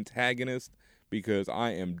or antagonists, because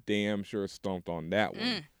I am damn sure stumped on that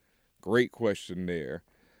one. Great question there.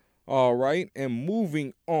 All right, and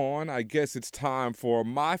moving on, I guess it's time for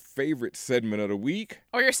my favorite segment of the week.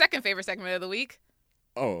 Or your second favorite segment of the week.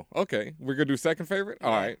 Oh, okay. We're going to do second favorite?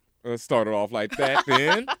 All right. Let's start it off like that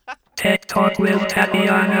then. Tech Talk with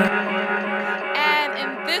Tatiana. And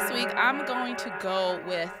in this week, I'm going to go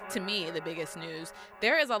with, to me, the biggest news.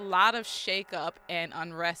 There is a lot of shakeup and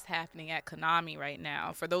unrest happening at Konami right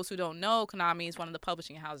now. For those who don't know, Konami is one of the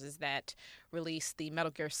publishing houses that released the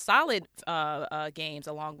Metal Gear Solid games,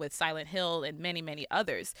 along with Silent Hill and many, many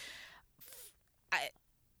others.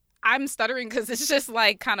 I'm stuttering because it's just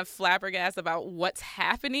like kind of flabbergasted about what's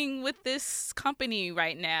happening with this company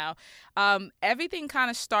right now. Everything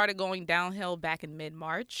kind of started going downhill back in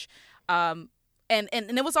mid-March. And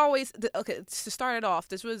it was always, okay, to start it off,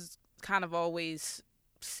 this was kind of always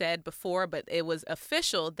said before, but it was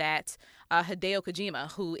official that Hideo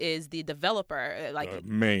Kojima, who is the developer, the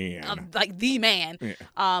man,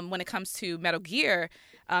 when it comes to Metal Gear,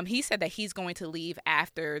 he said that he's going to leave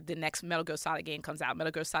after the next Metal Gear Solid game comes out,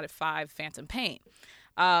 Metal Gear Solid 5 Phantom Pain.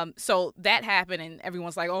 So that happened, and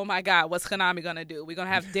everyone's like, oh my God, what's Konami going to do? We're going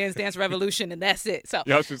to have Dance Dance Revolution, and that's it. So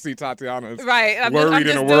Y'all should see Tatiana's I'm worried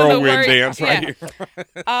just in a doing the whirlwind worry. dance Yeah.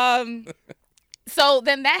 right here. So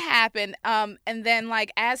then that happened, and then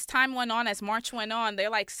like as time went on, as March went on, they're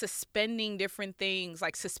like suspending different things,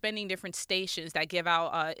 like suspending different stations that give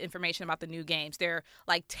out information about the new games. They're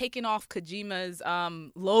like taking off Kojima's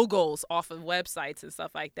logos off of websites and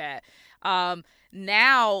stuff like that.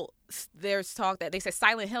 Now there's talk that they said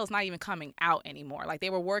Silent Hill is not even coming out anymore. Like they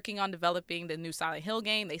were working on developing the new Silent Hill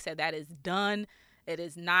game. They said that is done. It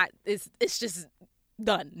is not. It's just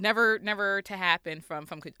done. Never to happen from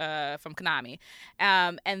Konami.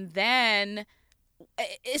 And then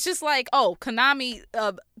it's just like, oh, Konami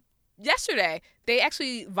yesterday they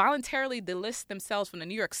actually voluntarily delist themselves from the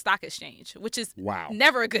New York Stock Exchange, which is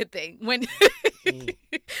never a good thing. When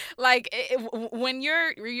like when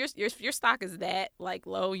your stock is that like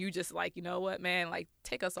low, you just like, you know what, man, like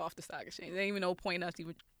take us off the stock exchange. There ain't even no point in us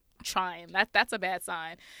even trying. That's a bad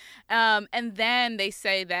sign. And then they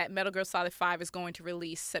say that Metal Gear Solid 5 is going to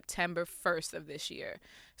release September 1st of this year.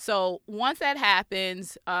 So once that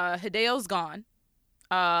happens, Hideo's gone.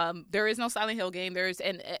 There is no Silent Hill game.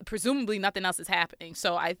 And presumably nothing else is happening.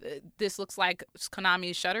 So this looks like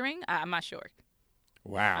Konami is shuttering. I'm not sure.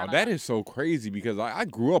 Wow, that is so crazy because I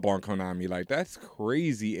grew up on Konami. Like, that's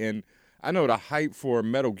crazy. And I know the hype for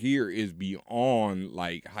Metal Gear is beyond,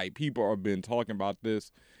 like, hype. People have been talking about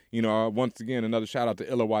this. Once again, another shout out to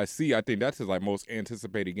LOYC. I think that's his, like, most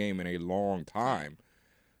anticipated game in a long time.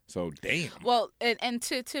 So, damn. Well, and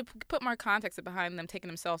to put more context behind them taking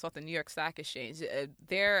themselves off the New York Stock Exchange,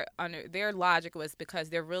 their logic was because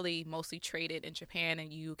they're really mostly traded in Japan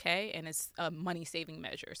and UK, and it's a money-saving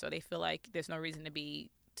measure. So they feel like there's no reason to be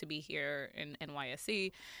here in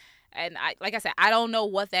NYSE. And like I said, I don't know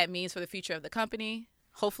what that means for the future of the company.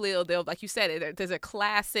 Hopefully, they'll like you said, there's a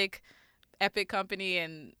classic, epic company,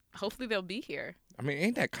 and hopefully they'll be here. I mean,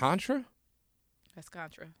 ain't that Contra? That's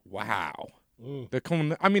Contra. Wow. The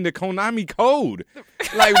Konami code.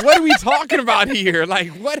 Like, what are we talking about here? Like,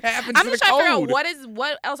 what happened to the code? I'm just trying to figure out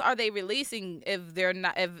what else are they releasing if they're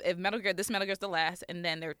not if Metal Gear, this Metal Gear's the last, and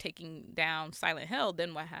then they're taking down Silent Hill.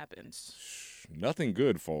 Then what happens? Nothing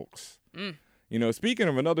good, folks. Speaking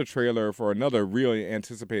of another trailer for another really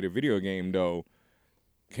anticipated video game, though,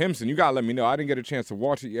 Kimson, you gotta let me know. I didn't get a chance to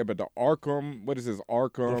watch it yet, but the Arkham, what is this,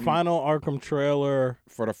 Arkham? The final Arkham trailer.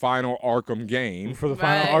 For the final Arkham game. For the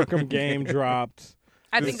final Arkham game dropped.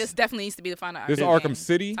 I think this definitely needs to be the final Arkham. This is Arkham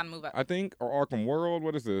City, Time to move up. I think, or Arkham World.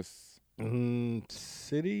 What is this?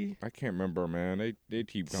 City. I can't remember, man. They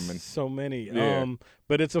keep coming. So many. Yeah.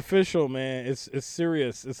 But it's official, man. It's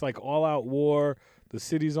serious. It's like all out war. The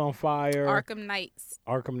city's on fire. Arkham Knights.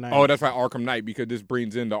 Arkham Knight. Oh, that's right, Arkham Knight, because this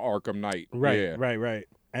brings in the Arkham Knight. Right, Yeah. right.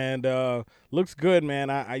 And looks good, man.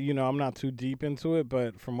 I I'm not too deep into it,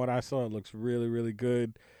 but from what I saw, it looks really, really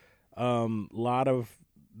good. Lot of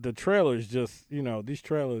the trailers just, these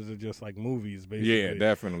trailers are just like movies, basically. Yeah,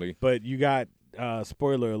 definitely. But you got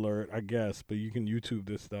spoiler alert, I guess, but you can YouTube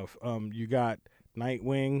this stuff. You got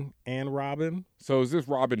Nightwing and Robin. So is this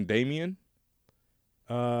Robin Damian?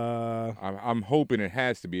 I'm hoping it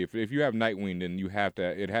has to be. If you have Nightwing, then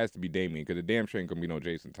it has to be Damian, because the damn sure ain't gonna be no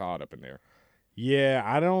Jason Todd up in there. Yeah,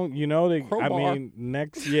 I don't. Crowbar.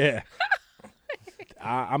 Next, yeah.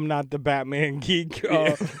 I'm not the Batman geek.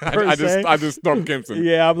 I just stumped Kempson.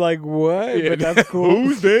 Yeah, I'm like, what? Yeah, But that's cool.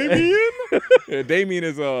 Who's Damian? Yeah, Damian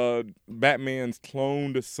is Batman's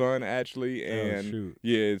cloned son, actually, and shoot.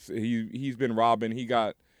 yeah, he's been Robin. He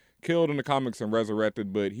got killed in the comics and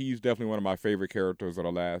resurrected, but he's definitely one of my favorite characters of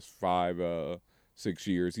the last 5-6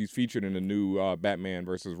 years. He's featured in the new Batman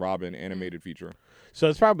versus Robin animated feature. So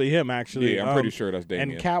it's probably him, actually. Yeah, I'm pretty sure that's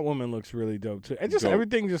Damian. And Catwoman looks really dope too. And Dope.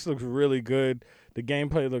 everything just looks really good. The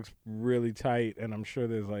gameplay looks really tight, and I'm sure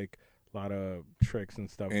there's like a lot of tricks and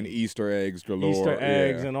stuff. And Easter eggs galore. Easter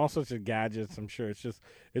eggs yeah. and all sorts of gadgets. I'm sure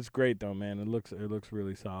it's great though, man. It looks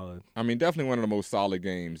really solid. I mean, definitely one of the most solid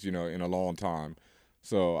games, in a long time.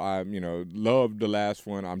 So I, loved the last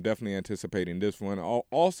one. I'm definitely anticipating this one.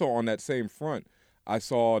 Also on that same front, I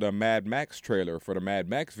saw the Mad Max trailer for the Mad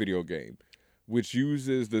Max video game, which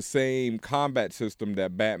uses the same combat system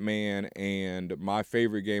that Batman and my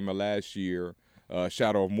favorite game of last year,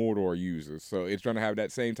 Shadow of Mordor, uses. So it's going to have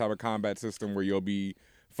that same type of combat system where you'll be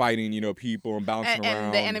fighting, people and bouncing around.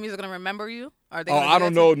 And the enemies are going to remember you? Are they I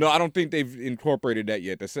don't know. No, I don't think they've incorporated that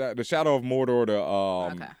yet. The Shadow of Mordor,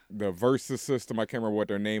 the Versus system, I can't remember what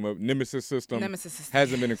their name of, Nemesis system,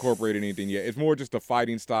 hasn't been incorporated anything yet. It's more just a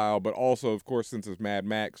fighting style, but also, of course, since it's Mad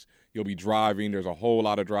Max, you'll be driving. There's a whole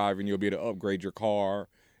lot of driving. You'll be able to upgrade your car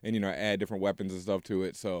and, add different weapons and stuff to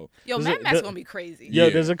it. So, Mad Max going to be crazy. Yo,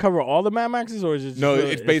 does it cover all the Mad Maxes, or is it just no,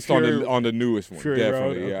 it's based on the newest one, Fury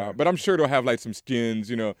definitely, Road? yeah. Okay. But I'm sure they'll have, like, some skins,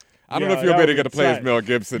 I don't know if you'll be able to get to play as Mel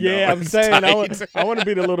Gibson. Yeah, though. I'm saying I want to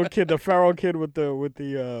be the little kid, the feral kid with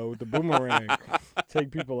the boomerang, take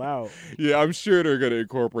people out. Yeah, I'm sure they're gonna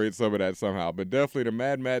incorporate some of that somehow. But definitely, the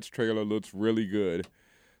Mad Max trailer looks really good.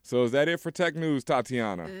 So is that it for tech news,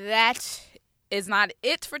 Tatiana? That is not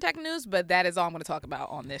it for tech news, but that is all I'm going to talk about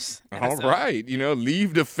on this episode. All right,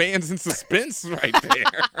 leave the fans in suspense right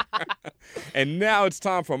there. And now it's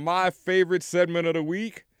time for my favorite segment of the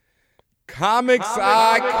week. Comics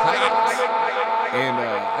I Comics. And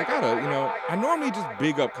I gotta, I normally just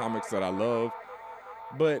big up comics that I love,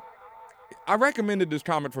 but I recommended this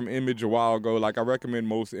comic from Image a while ago. Like I recommend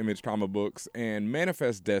most Image comic books, and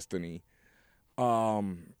Manifest Destiny.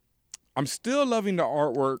 I'm still loving the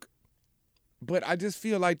artwork, but I just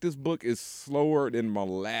feel like this book is slower than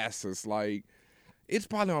molasses. Like it's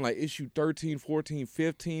probably on like issue 13, 14,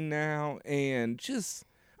 15 now, and just.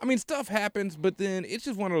 I mean, stuff happens, but then it's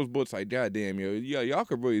just one of those books like, goddamn, y'all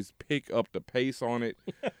could really pick up the pace on it.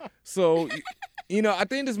 So, I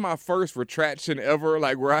think this is my first retraction ever,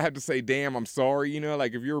 like where I have to say, damn, I'm sorry.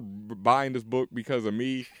 Like if you're buying this book because of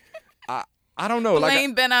me, I don't know.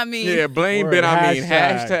 Blame Ben Amin. Yeah, blame Word. Ben Amin.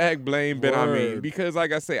 Hashtag. Blame Ben Amin. Word. Because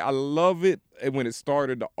like I say, I love it when it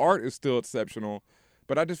started. The art is still exceptional,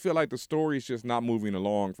 but I just feel like the story is just not moving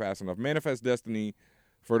along fast enough. Manifest Destiny,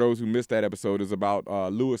 for those who missed that episode, is about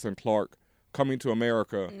Lewis and Clark coming to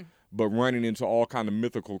America, but running into all kind of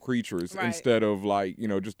mythical creatures instead of like,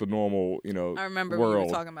 just the normal, I remember world. when you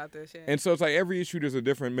were talking about this, yeah. And so it's like every issue there's a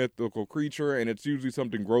different mythical creature, and it's usually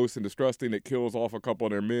something gross and disgusting that kills off a couple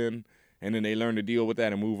of their men, and then they learn to deal with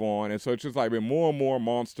that and move on. And so it's just like been more and more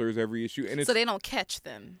monsters every issue. And it's, so they don't catch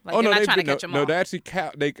them? Like they're not trying to catch them No, all? they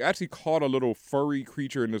actually caught a little furry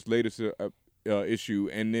creature in this latest issue,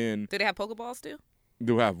 and then... Do they have Pokeballs too?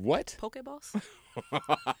 Do I have what? Pokeballs?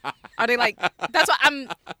 Are they like? That's what I'm.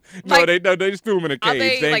 No, Like, they just threw him in a cage. they,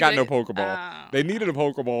 They ain't like, got no they- Pokeball. Oh. They needed a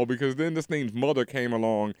Pokeball because then this thing's mother came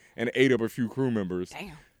along and ate up a few crew members.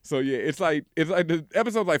 Damn. So yeah, it's like the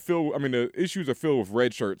episodes the issues are filled with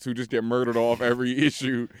red shirts who just get murdered off every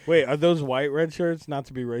issue. Wait, are those white red shirts? Not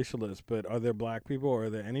to be racialist, but are there black people, or are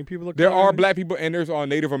there any people of There color? are black people and there's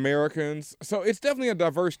Native Americans. So it's definitely a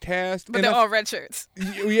diverse cast. But And they're all red shirts.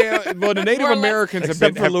 yeah, well the Native More or less. Americans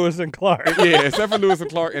Except for have Lewis and Clark. yeah, except for Lewis and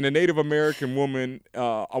Clark and the Native American woman.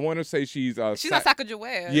 I want to say she's She's not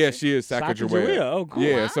Sacagawea. Yeah, she is Sacagawea. Oh, cool.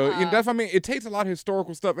 Yeah, so Wow. that's what I mean. It takes a lot of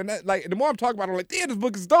historical stuff, and that, like the more I'm talking about it, I'm like, damn, this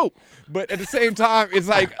book is dope. But at the same time, it's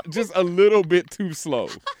like just a little bit too slow.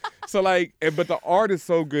 So like, but the art is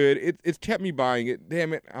so good. It's kept me buying it.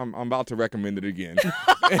 Damn it, I'm about to recommend it again.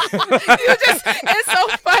 It's so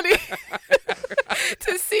funny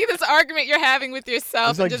to see this argument you're having with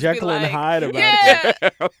yourself. It's like and just Jekyll be and like, Hyde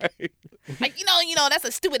about it. Like, you know, that's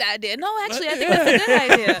a stupid idea. No, actually, I think that's a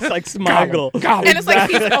good idea. It's like Smiggle. And it's like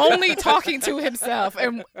he's only talking to himself.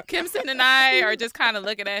 And Kimson and I are just kind of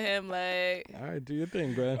looking at him like... All right, do your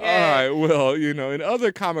thing, bro. All right, well, you know, in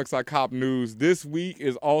other Comics I Cop news, this week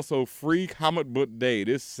is also Free Comic Book Day.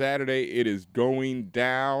 This Saturday, it is going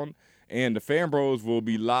down, and the Fan Bros will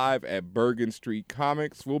be live at Bergen Street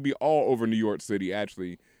Comics. We'll be all over New York City,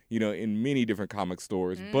 actually, you know, in many different comic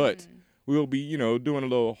stores, but we'll be, you know, doing a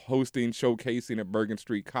little hosting, showcasing at Bergen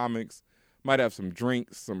Street Comics. Might have some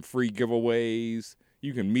drinks, some free giveaways.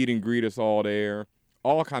 You can meet and greet us all there.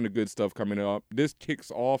 All kind of good stuff coming up. This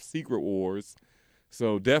kicks off Secret Wars.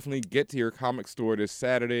 So definitely get to your comic store this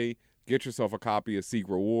Saturday. Get yourself a copy of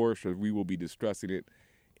Secret Wars, because we will be discussing it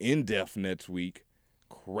in depth next week.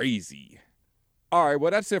 Crazy. All right,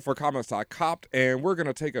 well, that's it for Comics I Copped, and we're going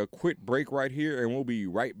to take a quick break right here, and we'll be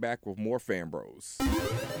right back with more Fan Bros.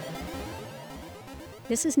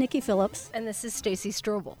 This is Nikki Phillips. And this is Stacy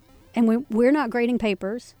Strobel. And we're not grading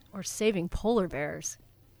papers. Or saving polar bears.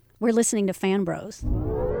 We're listening to Fan Bros.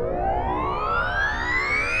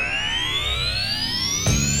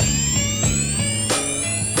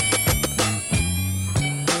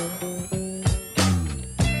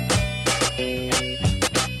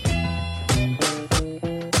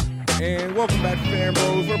 And welcome back to Fan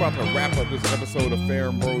Bros. We're about to wrap up this episode of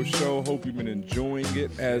Fan Bros Show. Hope you've been enjoying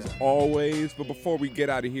it as always. But before we get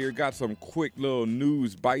out of here, got some quick little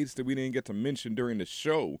news bites that we didn't get to mention during the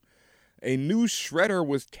show. A new Shredder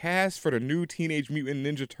was cast for the new Teenage Mutant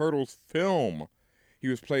Ninja Turtles film. He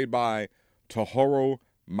was played by Tohiro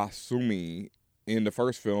Masumi in the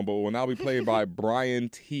first film, but will now be played by Brian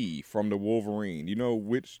T. from the Wolverine. You know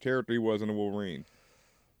which character he was in the Wolverine?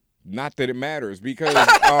 Not that it matters, because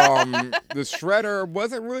the Shredder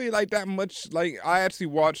wasn't really like that much. Like, I actually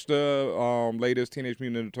watched the latest Teenage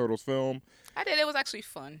Mutant Ninja Turtles film. I did. It was actually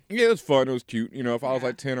fun. Yeah, it was fun. It was cute. You know, if I was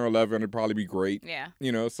like 10 or 11, it'd probably be great. Yeah.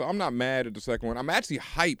 You know, so I'm not mad at the second one. I'm actually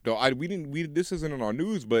hyped though. This isn't in our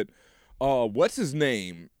news, but what's his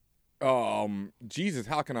name? Jesus,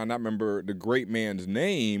 how can I not remember the great man's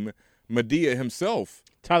name? Medea himself.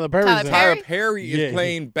 Tyler Perry's in it. Tyler Perry is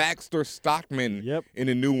playing Baxter Stockman in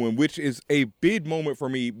the new one, which is a big moment for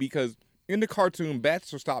me, because in the cartoon,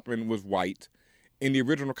 Baxter Stockman was white. In the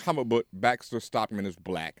original comic book, Baxter Stockman is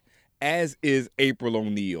black, as is April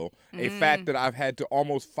O'Neil. A fact that I've had to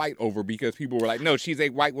almost fight over, because people were like, no, she's a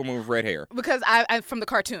white woman with red hair. Because I from the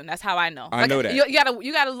cartoon, that's how I know. I know that.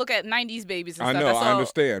 You gotta look at 90s babies and I stuff. know, I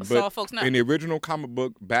understand. That's but all folks know. in the original comic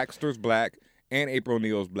book, Baxter's black and April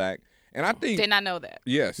O'Neil's black. And I think... Did not know that.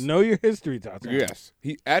 Yes. Know your history, Tata. Yes.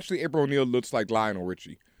 April O'Neil looks like Lionel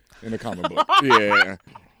Richie in the comic book. Yeah.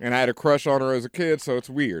 And I had a crush on her as a kid, so it's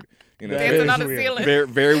weird. You know, Dancing on the ceiling. Very,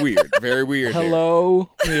 very weird. Very weird. Hello.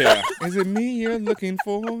 Yeah. Is it me you're looking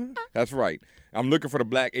for? That's right. I'm looking for the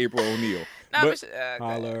black April O'Neil.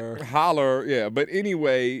 Holler. Yeah. But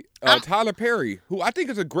anyway, Tyler Perry, who I think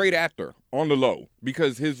is a great actor on the low,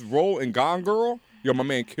 because his role in Gone Girl... Yo, my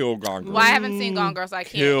man killed Gone Girl. Well, I haven't seen Gone Girl, so I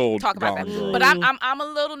can't talk about that. Girl. But I'm a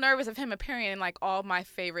little nervous of him appearing in like all my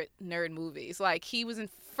favorite nerd movies. Like, he was in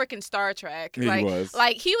freaking Star Trek. He was.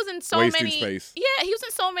 Like, he was in so Wasting many. Space. Yeah, he was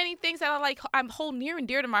in so many things that I'm hold near and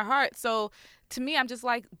dear to my heart. So to me, I'm just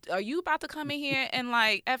like, are you about to come in here and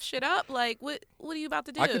like F shit up? Like, what are you about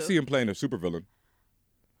to do? I can see him playing a supervillain.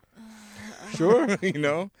 Sure. You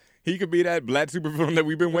know? He could be that black supervillain that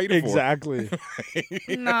we've been waiting for. Exactly.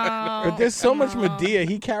 No. But there's so much Medea.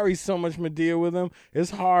 He carries so much Medea with him.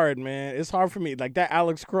 It's hard, man. It's hard for me. Like that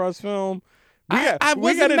Alex Cross film. I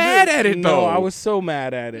wasn't mad at it, though. No, I was so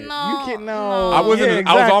mad at it. No, You can't. no. I wasn't. Yeah,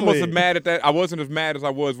 I was exactly. almost as mad at that. I wasn't as mad as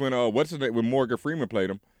I was when when Morgan Freeman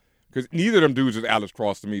played him. Because neither of them dudes is Alex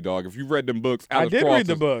Cross to me, dog. If you read them books, Alex I did Cross read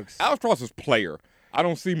the books. Alex Cross is player. I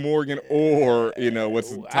don't see Morgan or Tyler.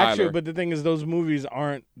 Actually, but the thing is, those movies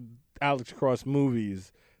aren't Alex Cross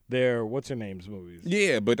movies. They're what's her name's movies.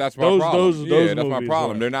 Yeah, but that's my problem. Those that's my movies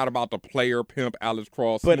problem. are. They're not about the player pimp Alex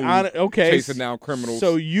Cross. But chasing down criminals.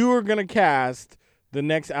 So you are gonna cast the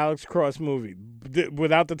next Alex Cross movie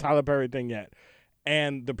without the Tyler Perry thing yet,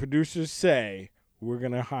 and the producers say we're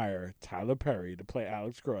going to hire Tyler Perry to play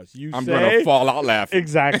Alex Cross. I'm going to fall out laughing.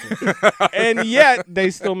 Exactly. And yet,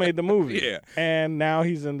 they still made the movie. Yeah. And now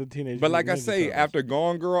he's in the Teenage But like I Mutant Ninja say, Turtles. after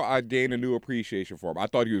Gone Girl, I gained a new appreciation for him. I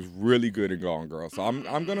thought he was really good in Gone Girl. So I'm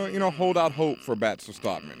going to, hold out hope for Baxter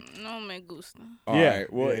Stockman. No me gusta. All Yeah,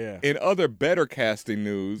 right. Well, yeah. in other better casting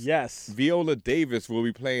news, Yes. Viola Davis will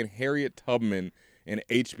be playing Harriet Tubman in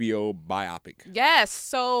HBO biopic. Yes.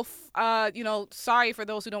 So, sorry for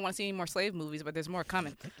those who don't want to see any more slave movies, but there's more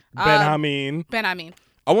coming. Ben Hameen.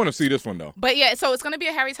 I want to see this one, though. But yeah, so it's going to be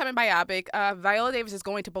a Harry Tubman biopic. Viola Davis is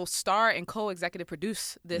going to both star and co-executive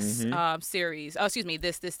produce this series. Oh, excuse me,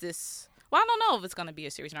 this. Well, I don't know if it's going to be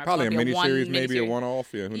a series or not. Probably a It's gonna be miniseries, maybe a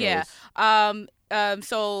one-off. Yeah, who knows?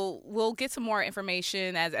 So we'll get some more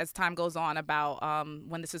information as time goes on about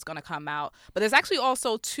when this is going to come out. But there's actually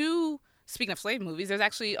also speaking of slave movies, there's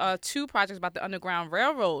actually 2 projects about the Underground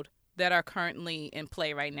Railroad that are currently in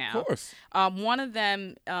play right now. Of course. One of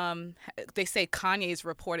them, they say Kanye is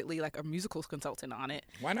reportedly like a musical consultant on it.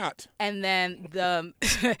 Why not? And then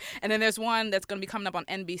and then there's one that's going to be coming up on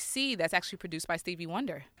NBC that's actually produced by Stevie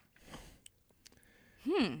Wonder.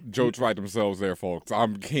 Jokes write themselves there, folks. I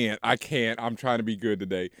can't. I'm trying to be good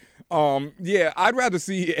today. Yeah, I'd rather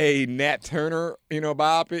see a Nat Turner,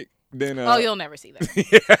 biopic than You'll never see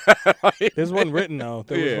that. There's one written, though.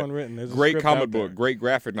 There was one written. There's a great script comic out there. book, great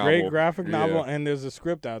graphic novel. Great graphic novel, Yeah. and there's a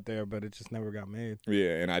script out there, but it just never got made.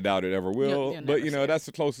 Yeah, and I doubt it ever will. You'll But, never see it. that's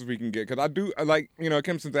the closest we can get. Because I do,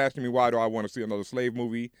 Kimson's asking me why do I want to see another slave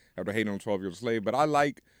movie after hating on 12 Years a Slave. But I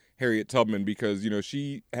like Harriet Tubman because,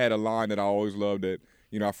 she had a line that I always loved that,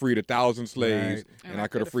 I freed 1,000 slaves, Right. and I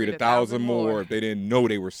could have freed 1,000 more if they didn't know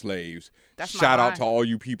they were slaves. That's my Shout out line. to all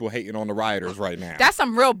you people hating on the rioters right now. That's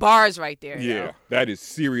some real bars right there. Yeah, yo. that is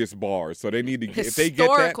serious bars. So they need to get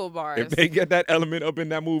Historical bars. If they get that element up in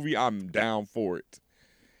that movie, I'm down for it.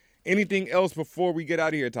 Anything else before we get out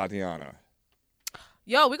of here, Tatiana?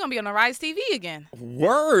 Yo, we're going to be on the Rise TV again.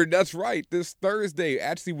 Word, that's right. This Thursday.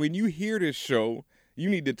 Actually, when you hear this show, you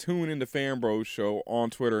need to tune in to Fan Bros Show on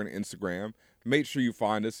Twitter and Instagram. Make sure you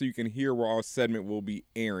find us so you can hear where our segment will be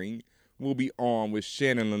airing. We'll be on with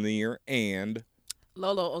Shannon Lanier and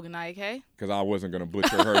Lolo Ogunayike. because I wasn't going to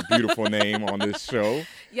butcher her beautiful name on this show.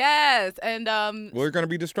 Yes, and We're going to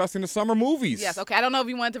be discussing the summer movies. yes, okay. I don't know if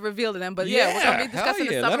you wanted to reveal them, but we're Yeah, gonna be hell discussing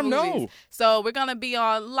yeah, the let summer 'em movies. know. So we're gonna be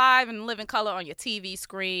on live and live in color on your TV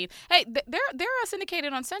screen. Hey, they're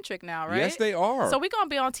syndicated on Centric now, right? Yes, they are. So we're gonna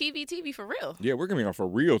be on TV for real. Yeah, we're going to be on for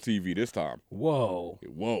real TV this time. Whoa.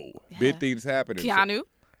 Whoa. Big things happening. Keanu.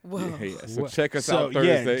 Whoa. Yeah, so check us out Yeah,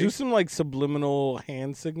 Thursday. do some subliminal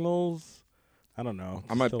hand signals. I don't know.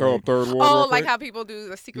 I'm going Just to throw up Third Ward Oh, real like quick. how people do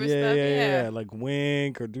the secret yeah, stuff. yeah, like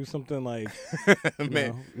wink or do something like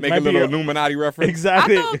Make might a be little a- Illuminati reference.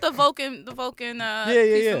 exactly. I thought the Vulcan. Yeah.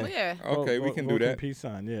 piece of- Okay, we can do Vulcan that. Peace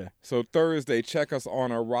sign, yeah. So Thursday, check us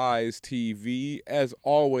on Arise TV. As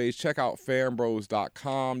always, check out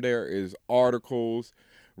fanbros.com. There is articles,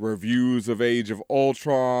 reviews of Age of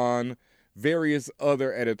Ultron, various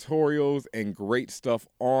other editorials, and great stuff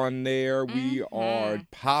on there. We are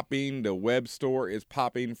popping. The web store is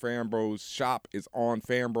popping. Fanbros shop is on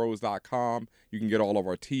fanbros.com. You can get all of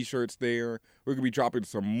our t-shirts there. We're going to be dropping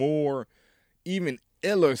some more, even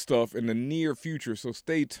iller stuff in the near future, so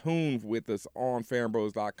stay tuned with us on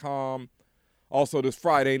fanbros.com. Also, this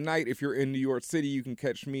Friday night, if you're in New York City, you can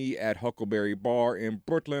catch me at Huckleberry Bar in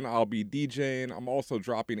Brooklyn. I'll be DJing. I'm also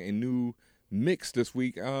dropping a new mix this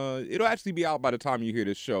week. It'll actually be out by the time you hear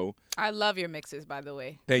this show. I love your mixes, by the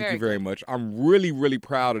way. Thank you very much. I'm really, really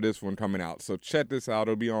proud of this one coming out. So check this out.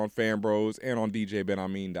 It'll be on Fanbros and on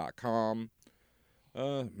djbenamin.com.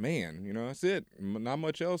 Man, that's it. Not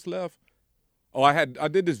much else left. Oh, I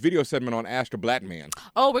did this video segment on Astra Blackman.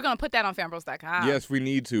 Oh, we're gonna put that on fanbros.com. Yes, we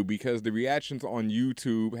need to, because the reactions on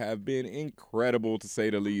YouTube have been incredible, to say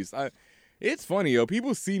the least. It's funny, yo.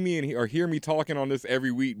 People see me or hear me talking on this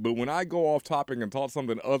every week, but when I go off topic and talk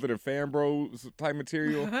something other than Fan Bros type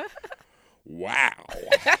material, wow.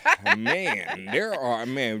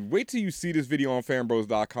 Wait till you see this video on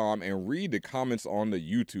fanbros.com and read the comments on the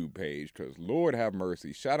YouTube page, because Lord have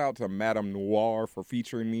mercy. Shout out to Madame Noir for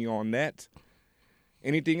featuring me on that.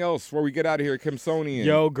 Anything else before we get out of here, Kimsonian?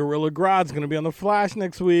 Yo, Gorilla Grodd's going to be on The Flash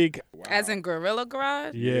next week. Wow. As in Gorilla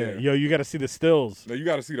Grodd? Yeah. Yo, you got to see the stills. Now you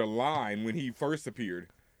got to see the line when he first appeared,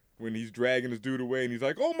 when he's dragging this dude away, and he's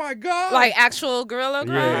like, "Oh my god!" Like actual Gorilla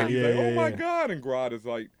Yeah, Grodd? He's like, "Oh my yeah. god!" And Grodd is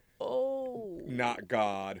like, Oh. "Not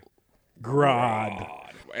God." Grodd.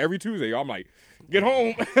 Every Tuesday, I'm like, "Get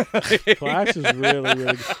home." Flash is really, really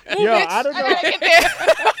good. Ooh, Yo, bitch, I don't know. gotta get there.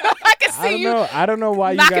 I can see I don't you know. I don't know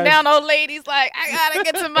why you knocking guys. down old ladies like, I gotta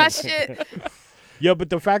get to my shit. Yeah, but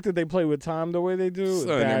the fact that they play with time the way they do, Son,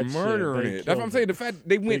 they're that murdering shit, it. That's what I'm saying. The fact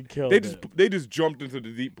they They just jumped into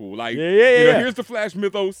the deep pool. Like, Yeah. here's the Flash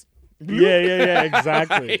mythos. Yeah,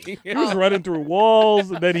 exactly. He was running through walls,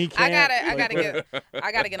 and then he can't.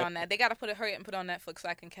 I gotta get on that. They gotta hurry up and put it on Netflix so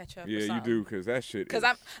I can catch up. Yeah, you do, because that shit. Because is-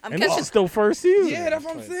 I'm And catching. this is still first season. Yeah, that's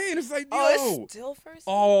what I'm saying. It's like, yo, It's still first.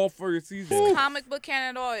 all first season. Is comic book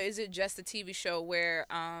canon at all, or is it just a TV show where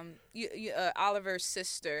Oliver's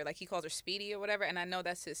sister, like he calls her Speedy or whatever, and I know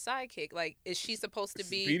that's his sidekick. Like, is she supposed to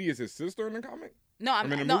be? Speedy is his sister in the comic. No, in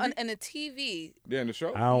the in the TV. Yeah, in the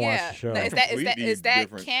show. I don't Yeah, watch the show. no, is Completely that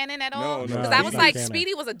different. canon at No, all? no, Because no, I it's was not like, canon.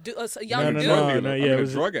 Speedy was a young dude. drug dealer. No, I yeah, mean, it a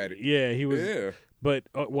was drug addict. Yeah, he was. Yeah. But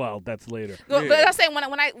well, that's later. But Yeah. I'm saying when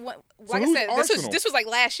like who's I said, Arsenal? this was like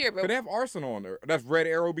last year, But but they have Arsenal on there. That's Red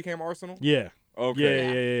Arrow became Arsenal? Yeah.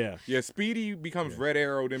 Okay. Yeah. Yeah, Speedy becomes Red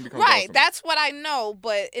Arrow, then becomes right. Arsenal. That's what I know.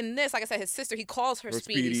 But in this, like I said, his sister, he calls her Or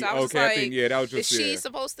Speedy. Speedy. So I was Okay, I like, think- yeah, that was is just- she yeah.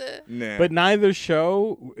 supposed to? Nah. But neither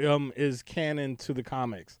show is canon to the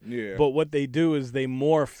comics. Yeah. But what they do is they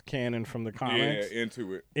morph canon from the comics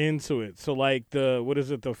into it. into it. So like the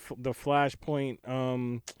Flashpoint,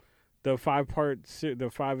 the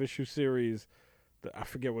 5-issue series. I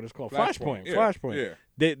forget what it's called. Flashpoint. Yeah, Flashpoint.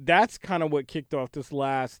 yeah. That's kind of what kicked off the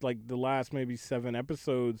last maybe 7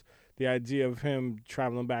 episodes. The idea of him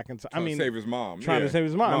traveling back into. Trying to save his mom. Trying yeah. to save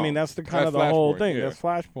his mom. I mean, that's the kind of the whole thing. Yeah. That's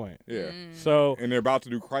Flashpoint. Yeah. So And they're about to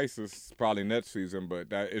do Crisis probably next season, but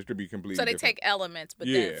that it could be completely So they different. take elements, but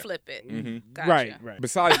then flip it. Mm-hmm. Gotcha. right.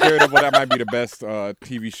 Besides Daredevil, that might be the best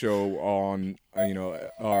TV show on,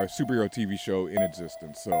 our superhero TV show in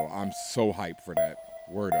existence. So I'm so hyped for that.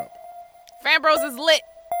 Word up. Fan Bros is lit.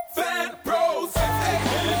 Fan Bros.